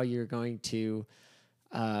premise of how you're going to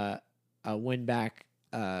win back.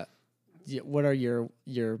 What are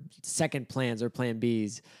your second plans or plan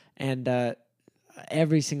Bs? And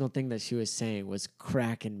every single thing that she was saying was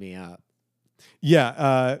cracking me up.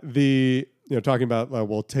 Yeah, talking about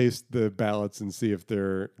we'll taste the ballots and see if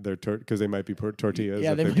they're because they might be tortillas.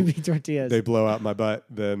 Yeah, If they might be tortillas. They blow out my butt,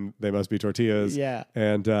 then they must be tortillas. Yeah.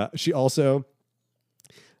 And she also,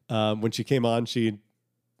 when she came on, she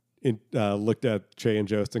looked at Che and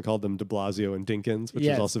Jost and called them De Blasio and Dinkins, which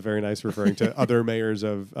is also very nice, referring to other mayors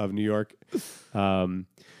of New York.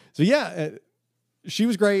 She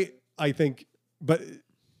was great, I think, but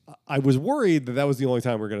I was worried that was the only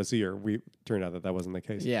time we're going to see her. We turned out that wasn't the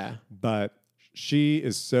case. Yeah. But she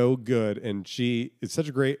is so good, and she is such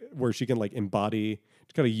a great where she can like embody,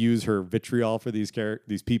 kind of use her vitriol for these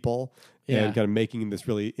people, and kind of making this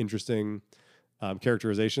really interesting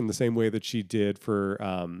characterization the same way that she did for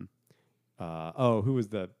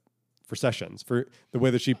for Sessions, for the way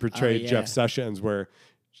that she portrayed Jeff Sessions, where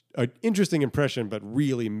an interesting impression, but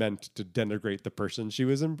really meant to denigrate the person she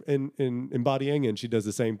was in embodying. And she does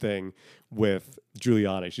the same thing with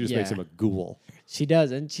Giuliani. She just makes him a ghoul. She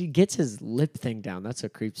does. And she gets his lip thing down. That's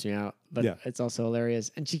what creeps me out. But it's also hilarious.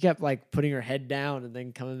 And she kept like putting her head down and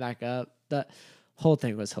then coming back up. The whole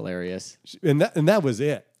thing was hilarious. And that was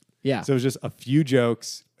it. Yeah. So it was just a few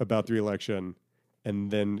jokes about the election,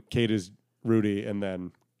 and then Kate is Rudy, and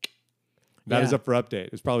then that is up for update.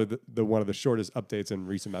 It's probably the one of the shortest updates in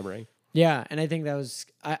recent memory. Yeah, and I think that was.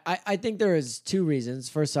 I think there is two reasons.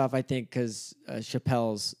 First off, I think because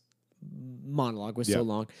Chappelle's monologue was so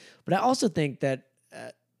long, but I also think that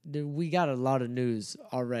we got a lot of news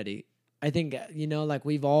already. I think like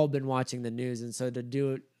we've all been watching the news, and so to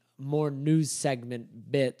do more news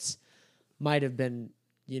segment bits might have been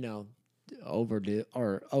overdue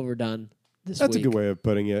or overdone. That's a good way of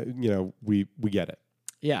putting it. We get it.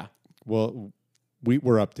 Yeah. Well,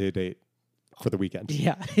 we're up to date for the weekend.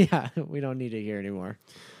 Yeah. We don't need it here anymore.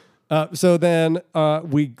 So then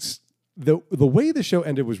the way the show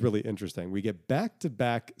ended was really interesting. We get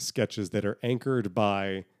back-to-back sketches that are anchored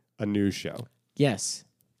by a news show. Yes.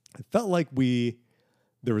 It felt like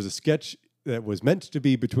there was a sketch that was meant to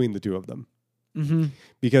be between the two of them. Mm-hmm.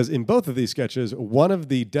 Because in both of these sketches, one of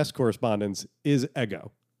the desk correspondents is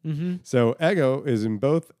Ego. Mm-hmm. So Ego is in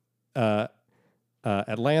both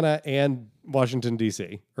Atlanta and Washington,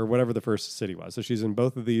 D.C., or whatever the first city was. So she's in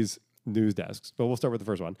both of these news desks. But we'll start with the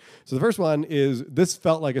first one. So the first one is, this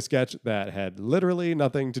felt like a sketch that had literally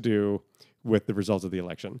nothing to do with the results of the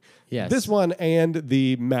election. Yes. This one and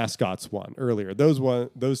the mascots one earlier.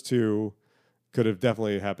 Those two could have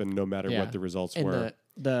definitely happened no matter what the results were.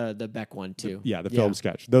 The Beck one too. The film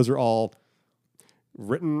sketch. Those are all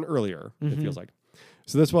written earlier, it feels like.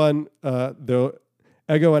 So this one, though,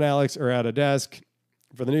 Ego and Alex are at a desk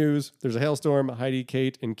for the news. There's a hailstorm. Heidi,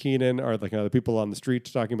 Kate, and Keenan are the people on the street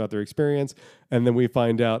talking about their experience. And then we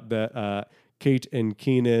find out that Kate and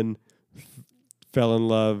Keenan fell in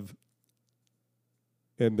love,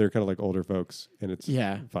 and they're kind of like older folks, and it's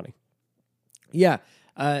funny. Yeah.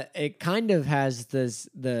 It kind of has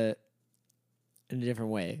in a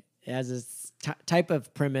different way. It has this type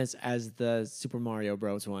of premise as the Super Mario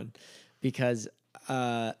Bros. One, because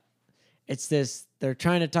it's this, they're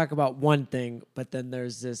trying to talk about one thing, but then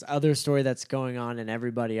there's this other story that's going on, and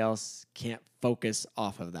everybody else can't focus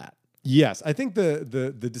off of that. Yes, I think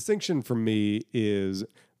the distinction for me is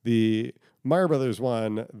the Mario Brothers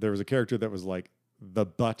one, there was a character that was like the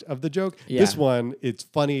butt of the joke. Yeah. This one, it's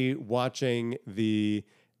funny watching the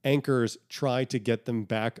anchors try to get them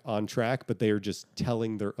back on track, but they are just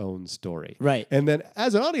telling their own story. Right. And then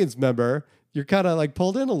as an audience member, you're kind of like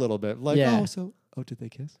pulled in a little bit. Like, did they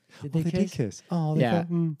kiss? Did they did kiss. Oh, they felt,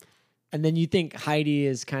 And then you think Heidi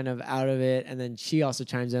is kind of out of it, and then she also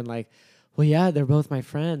chimes in like, well, yeah, they're both my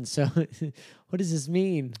friends. So what does this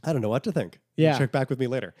mean? I don't know what to think. Yeah. Check back with me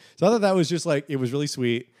later. So I thought that was just like, it was really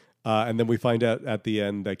sweet. And then we find out at the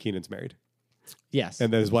end that Keenan's married. Yes.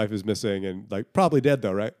 And that his wife is missing and like probably dead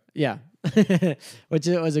though, right? Yeah. Which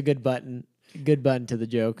was a good button. Good button to the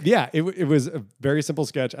joke. Yeah, it was a very simple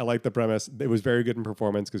sketch. I like the premise. It was very good in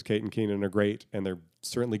performance because Kate and Keenan are great, and they're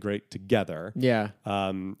certainly great together. Yeah.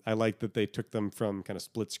 I like that they took them from kind of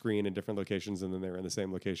split screen in different locations, and then they were in the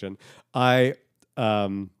same location. I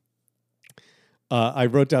wrote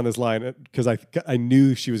down this line because I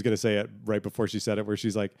knew she was going to say it right before she said it, where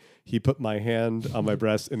she's like, "He put my hand on my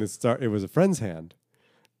breast, and it was a friend's hand,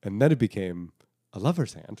 and then it became a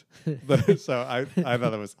lover's hand." So I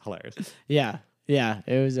thought that was hilarious. Yeah. Yeah.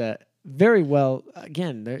 It was a very well.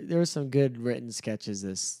 Again, there were some good written sketches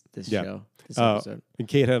this show. This episode. And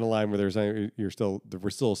Kate had a line where they're saying we're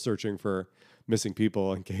still searching for missing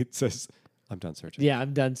people, and Kate says, "I'm done searching." Yeah,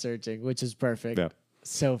 I'm done searching, which is perfect. Yeah.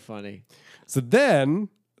 So funny. So then,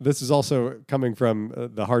 this is also coming from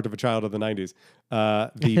the heart of a child of the 90s,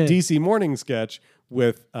 the DC Morning sketch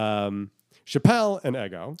with Chappelle and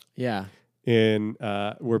Ego. Yeah.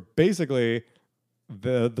 Where basically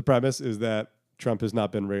the premise is that Trump has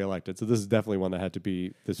not been reelected. So this is definitely one that had to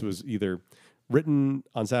be, this was either written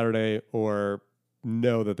on Saturday or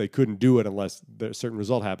know that they couldn't do it unless a certain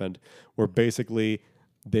result happened, where basically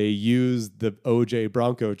they used the OJ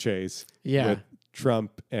Bronco chase with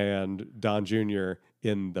Trump and Don Jr.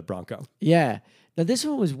 in the Bronco. Yeah. Now this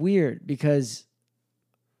one was weird because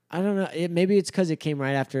I don't know. Maybe it's because it came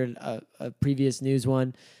right after a previous news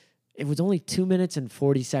one. It was only 2 minutes and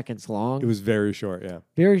 40 seconds long. It was very short, yeah.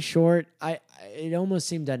 Very short. It almost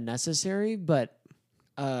seemed unnecessary, but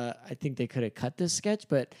I think they could have cut this sketch.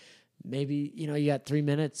 But maybe, you got 3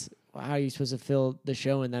 minutes. How are you supposed to fill the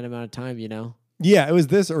show in that amount of time, Yeah, it was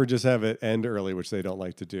this or just have it end early, which they don't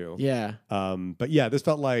like to do. Yeah. But yeah, this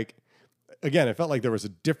felt like, again, it felt like there was a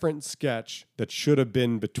different sketch that should have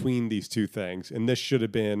been between these two things. And this should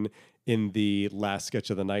have been in the last sketch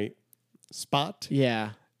of the night spot.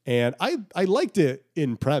 Yeah. And I liked it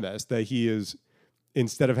in premise that he is,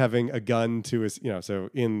 instead of having a gun to his, so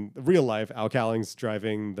in real life, Al Calling's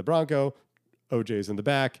driving the Bronco, OJ's in the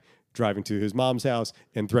back, driving to his mom's house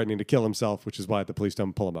and threatening to kill himself, which is why the police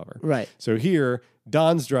don't pull him over. Right. So here,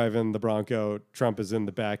 Don's driving the Bronco, Trump is in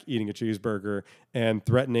the back eating a cheeseburger and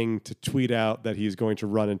threatening to tweet out that he's going to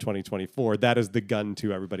run in 2024. That is the gun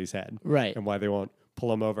to everybody's head. Right. And why they won't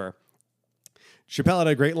pull him over. Chappelle had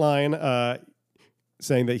a great line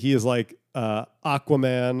saying that he is like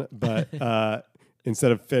Aquaman, but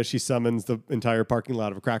instead of fish, he summons the entire parking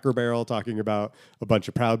lot of a Cracker Barrel, talking about a bunch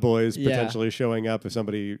of Proud Boys potentially showing up if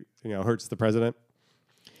somebody hurts the president.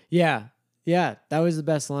 Yeah, that was the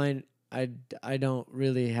best line. I don't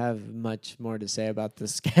really have much more to say about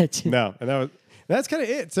this sketch. No, and that's kind of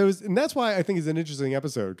it. So and that's why I think it's an interesting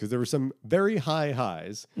episode, because there were some very high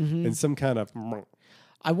highs and some kind of.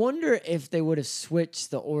 I wonder if they would have switched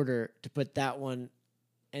the order to put that one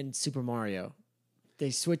and Super Mario. They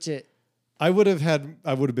switch it. I would have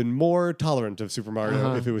been more tolerant of Super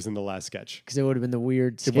Mario if it was in the last sketch. Because it would have been the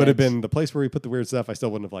weird sketch. It would have been the place where we put the weird stuff. I still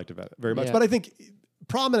wouldn't have liked it very much. Yeah. But I think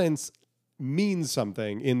prominence means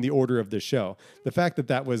something in the order of this show. The fact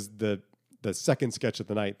that was the second sketch of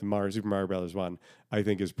the night, the Super Mario Brothers one, I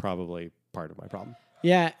think is probably part of my problem.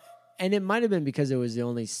 Yeah, and it might have been because it was the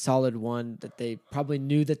only solid one that they probably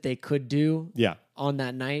knew that they could do on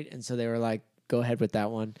that night. And so they were like, go ahead with that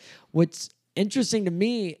one. What's interesting to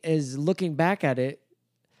me is looking back at it,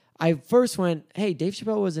 I first went, hey, Dave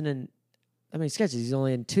Chappelle wasn't in that many sketches. He's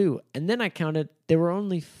only in 2. And then I counted, there were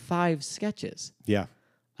only 5 sketches. Yeah.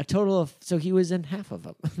 A total of, so he was in half of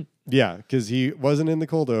them. Yeah, because he wasn't in the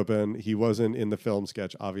cold open. He wasn't in the film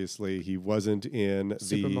sketch, obviously. He wasn't in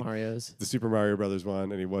the Super Mario Brothers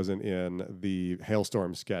one, and he wasn't in the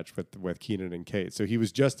Hailstorm sketch with Keenan and Kate. So he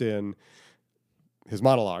was just in his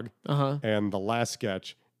monologue and the last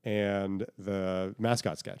sketch and the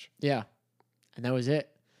mascot sketch. Yeah. And that was it.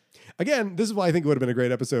 Again, this is why I think it would have been a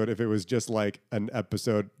great episode if it was just like an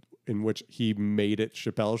episode in which he made it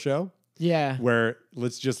Chappelle Show. Yeah. Where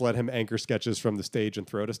let's just let him anchor sketches from the stage and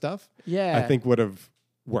throw to stuff. Yeah. I think would have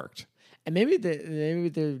worked. And maybe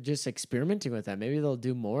they're just experimenting with that. Maybe they'll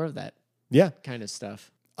do more of that kind of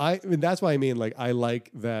stuff. I mean, that's why I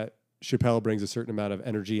like that Chappelle brings a certain amount of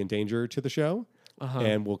energy and danger to the show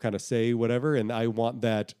and will kind of say whatever. And I want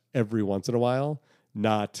that every once in a while,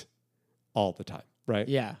 not all the time. Right?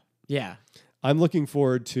 Yeah. Yeah. I'm looking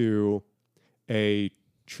forward to a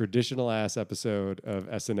traditional ass episode of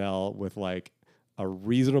SNL with like a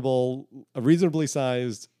reasonably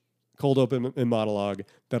sized cold open and monologue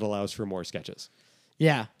that allows for more sketches.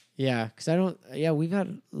 Yeah. Yeah. We've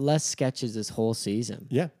had less sketches this whole season.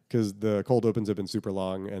 Yeah. Because the cold opens have been super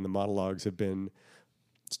long and the monologues have been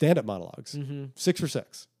stand-up monologues, 6 for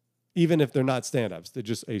 6, even if they're not stand-ups. They're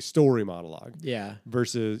just a story monologue. Yeah.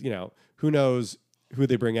 Versus, who knows who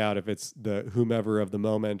they bring out if it's the whomever of the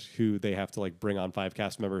moment who they have to like bring on 5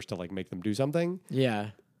 cast members to like make them do something.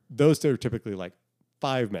 Yeah. Those two are typically like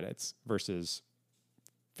 5 minutes versus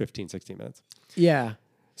 15, 16 minutes. Yeah.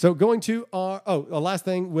 So going to a last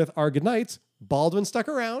thing with our goodnights, Baldwin stuck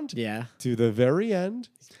around Yeah. to the very end.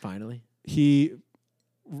 Finally. He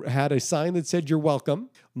had a sign that said, "You're welcome."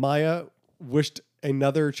 Maya wished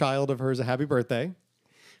another child of hers a happy birthday,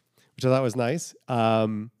 which I thought was nice.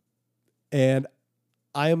 And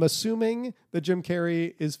I am assuming that Jim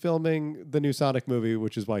Carrey is filming the new Sonic movie,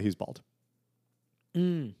 which is why he's bald.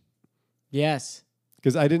 Yes.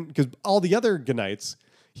 Because all the other goodnights,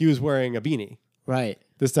 he was wearing a beanie. Right.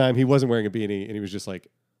 This time he wasn't wearing a beanie and he was just like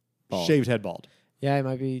Bald. shaved head bald. Yeah, he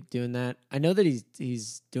might be doing that. I know that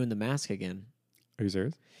he's doing the mask again. Are you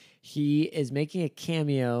serious? He is making a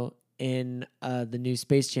cameo in the new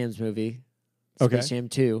Space Jam's movie, Okay. Space Jam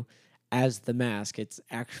 2, as the mask. It's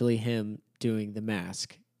actually him doing the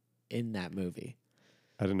mask in that movie.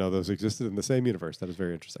 I didn't know those existed in the same universe. That is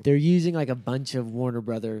very interesting. They're using like a bunch of Warner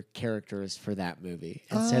Brother characters for that movie.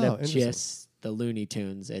 Instead of interesting. just the Looney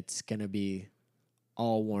Tunes, it's going to be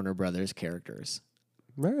all Warner Brothers characters.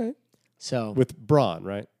 All right. So With Braun,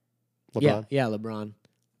 right? LeBron? Yeah, LeBron,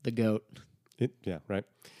 the GOAT. Yeah, right.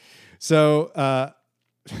 So,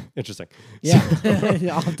 interesting. Yeah.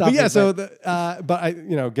 So, but yeah, so but I,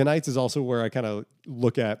 Goodnights is also where I kind of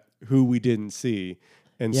look at who we didn't see.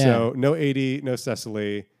 And so no 80, no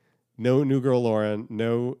Cecily, no New Girl Lauren,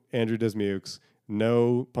 no Andrew Dismukes,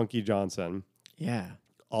 no Punky Johnson. Yeah.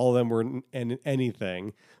 All of them were in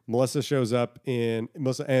anything. Melissa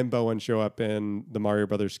and Bowen show up in the Mario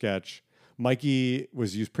Brothers sketch. Mikey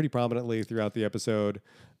was used pretty prominently throughout the episode.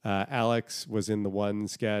 Alex was in the one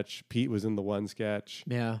sketch. Pete was in the one sketch.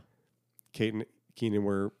 Yeah. Kate and Keenan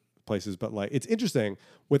were places. But like, it's interesting.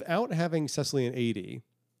 Without having Cecily and 80,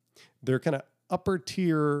 they're kind of upper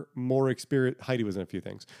tier, more experienced. Heidi was in a few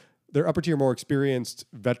things. Their upper tier, more experienced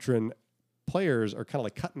veteran players are kind of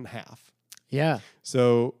like cut in half. Yeah.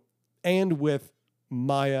 So, and with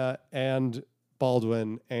Maya and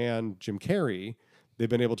Baldwin and Jim Carrey, they've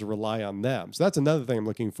been able to rely on them. So that's another thing I'm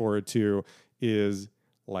looking forward to is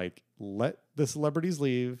like, let the celebrities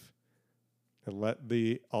leave and let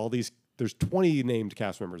there's 20 named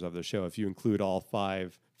cast members of the show if you include all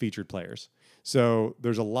 5 featured players. So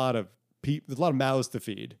there's a lot of mouths to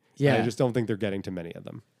feed. Yeah. I just don't think they're getting to many of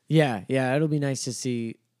them. Yeah. Yeah. It'll be nice to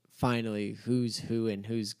see finally who's who and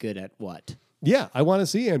who's good at what. Yeah, I want to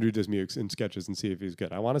see Andrew Dismukes in sketches and see if he's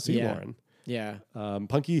good. I want to see Lauren. Yeah.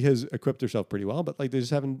 Punky has equipped herself pretty well, but like they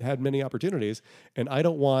just haven't had many opportunities. And I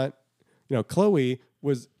don't want, Chloe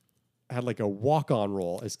had like a walk-on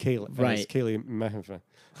role as Kaylee. Right. As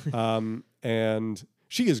Kaylee. And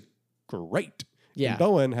she is great. Yeah. And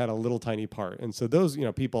Bowen had a little tiny part. And so those,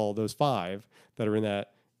 people, those 5 that are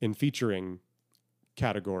in featuring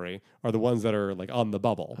category are the ones that are like on the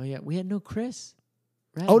bubble. Oh yeah. We had no Chris.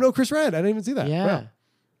 Red. Oh no, Chris Red. I didn't even see that. Yeah. Wow.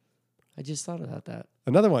 I just thought about that.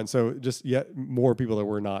 Another one. So just yet more people that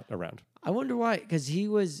were not around. I wonder why, because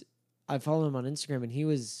I follow him on Instagram, and he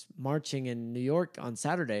was marching in New York on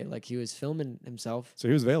Saturday. Like he was filming himself. So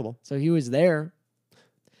he was available. So he was there.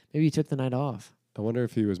 Maybe he took the night off. I wonder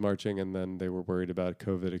if he was marching and then they were worried about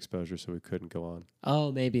COVID exposure, so he couldn't go on.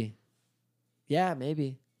 Oh, maybe. Yeah,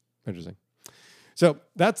 maybe. Interesting. So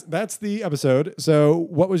that's the episode. So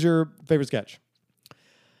what was your favorite sketch?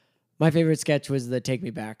 My favorite sketch was the Take Me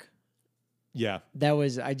Back. Yeah.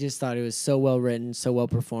 I just thought it was so well written, so well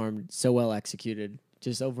performed, so well executed.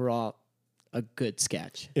 Just overall, a good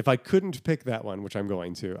sketch. If I couldn't pick that one, which I'm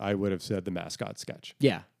going to, I would have said the mascot sketch.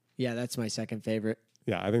 Yeah. Yeah, that's my second favorite.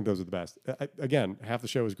 Yeah, I think those are the best. Again, half the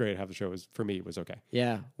show was great. Half the show was, for me, was okay.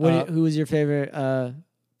 Yeah. Who was your favorite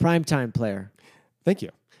primetime player? Thank you.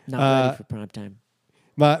 Not ready for primetime.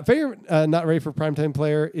 My favorite not ready for primetime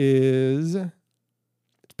player is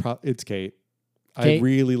it's Kate. I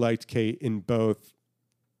really liked Kate in both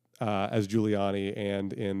as Giuliani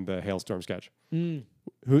and in the Hailstorm sketch.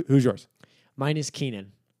 Who's yours? Mine is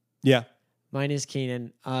Keenan. Yeah. Mine is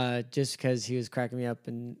Keenan, just because he was cracking me up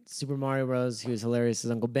in Super Mario Bros. He was hilarious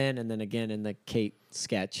as Uncle Ben, and then again in the Kate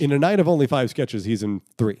sketch. In a night of only 5 sketches, he's in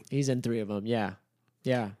 3. He's in 3 of them, yeah.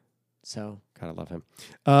 Yeah, so. Kind of love him.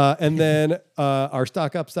 And then our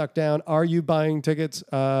stock up, stock down. Are you buying tickets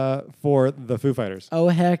for the Foo Fighters? Oh,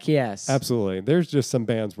 heck yes. Absolutely. There's just some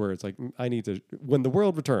bands where it's like, I need to, when the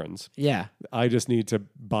world returns, yeah, I just need to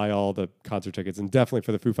buy all the concert tickets, and definitely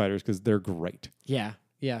for the Foo Fighters because they're great. Yeah.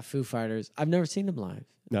 Yeah, Foo Fighters. I've never seen them live.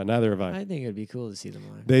 No, neither have I. I think it'd be cool to see them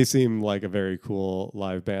live. They seem like a very cool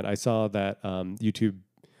live band. I saw that YouTube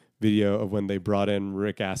video of when they brought in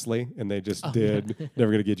Rick Astley and they just did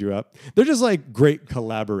Never Gonna Get You Up. They're just like great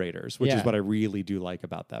collaborators, which is what I really do like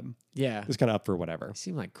about them. Yeah. Just kind of up for whatever. They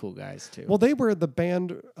seem like cool guys too. Well, they were the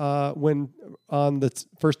band when on the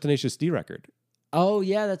first Tenacious D record. Oh,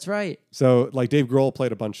 yeah, that's right. So like Dave Grohl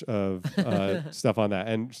played a bunch of stuff on that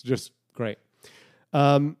and it's just great.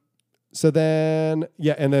 So then,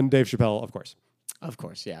 and then Dave Chappelle, of course. Of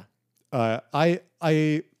course, yeah. I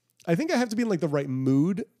think I have to be in like the right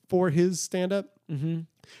mood for his stand-up. Mm-hmm.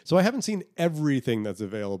 So I haven't seen everything that's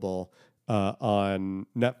available on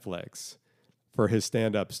Netflix for his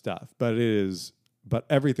stand-up stuff, but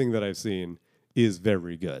everything that I've seen is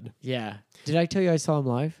very good. Yeah. Did I tell you I saw him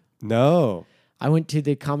live? No. I went to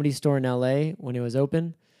the Comedy Store in LA when it was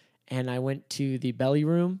open, and I went to the Belly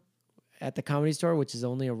Room at the Comedy Store, which is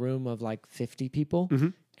only a room of like 50 people,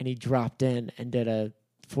 and he dropped in and did a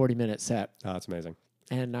 40-minute set. Oh, that's amazing.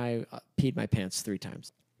 And I peed my pants 3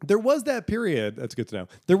 times. There was that period, that's good to know.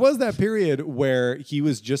 There was that period where he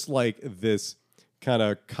was just like this kind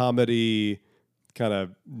of comedy kind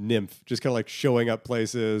of nymph, just kind of like showing up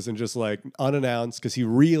places and just like unannounced because he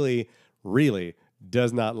really, really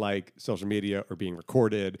does not like social media or being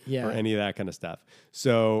recorded or any of that kind of stuff.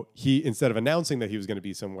 So he, instead of announcing that he was going to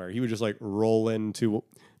be somewhere, he would just like roll into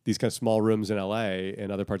these kind of small rooms in LA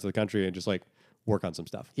and other parts of the country and just like work on some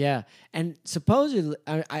stuff. Yeah. And supposedly,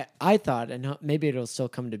 I thought, and maybe it'll still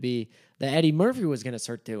come to be, that Eddie Murphy was going to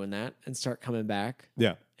start doing that and start coming back.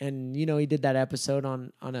 Yeah. And, you know, he did that episode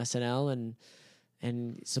on SNL,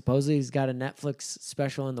 and supposedly he's got a Netflix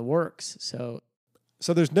special in the works. So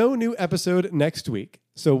there's no new episode next week.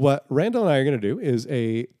 So what Randall and I are going to do is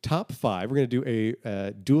a top 5. We're going to do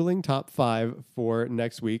a dueling top 5 for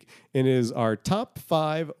next week. And it is our top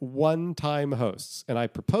 5 one-time hosts. And I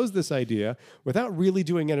proposed this idea without really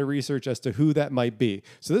doing any research as to who that might be.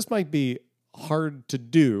 So this might be hard to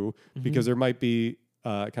do because there might be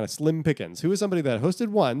kind of slim pickings. Who is somebody that hosted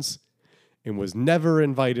once and was never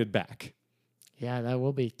invited back? Yeah, that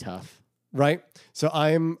will be tough. Right? So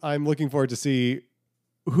I'm looking forward to see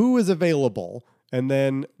who is available, and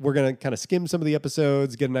then we're going to kind of skim some of the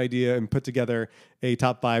episodes, get an idea, and put together a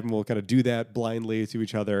top 5, and we'll kind of do that blindly to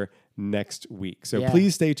each other next week. So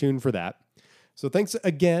please stay tuned for that. So thanks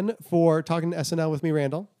again for talking to SNL with me,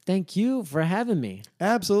 Randall. Thank you for having me.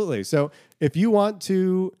 Absolutely. So if you want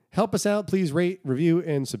to help us out, please rate, review,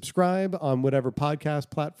 and subscribe on whatever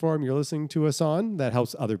podcast platform you're listening to us on. That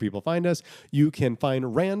helps other people find us. You can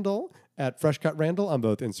find Randall at Fresh Cut Randall on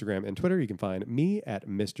both Instagram and Twitter. You can find me at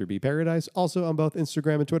Mr. B Paradise, also on both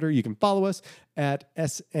Instagram and Twitter. You can follow us at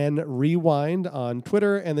SN Rewind on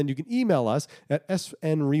Twitter, and then you can email us at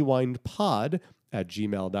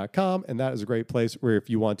snrewindpod@gmail.com, and that is a great place where if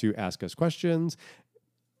you want to ask us questions,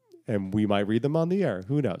 and we might read them on the air.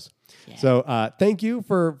 Who knows? Yeah. So thank you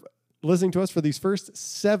for listening to us for these first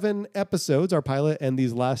 7 episodes, our pilot, and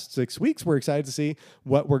these last 6 weeks. We're excited to see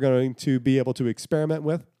what we're going to be able to experiment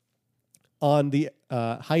with on the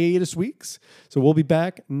hiatus weeks. So we'll be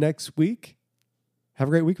back next week. Have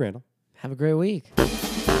a great week, Randall. Have a great week.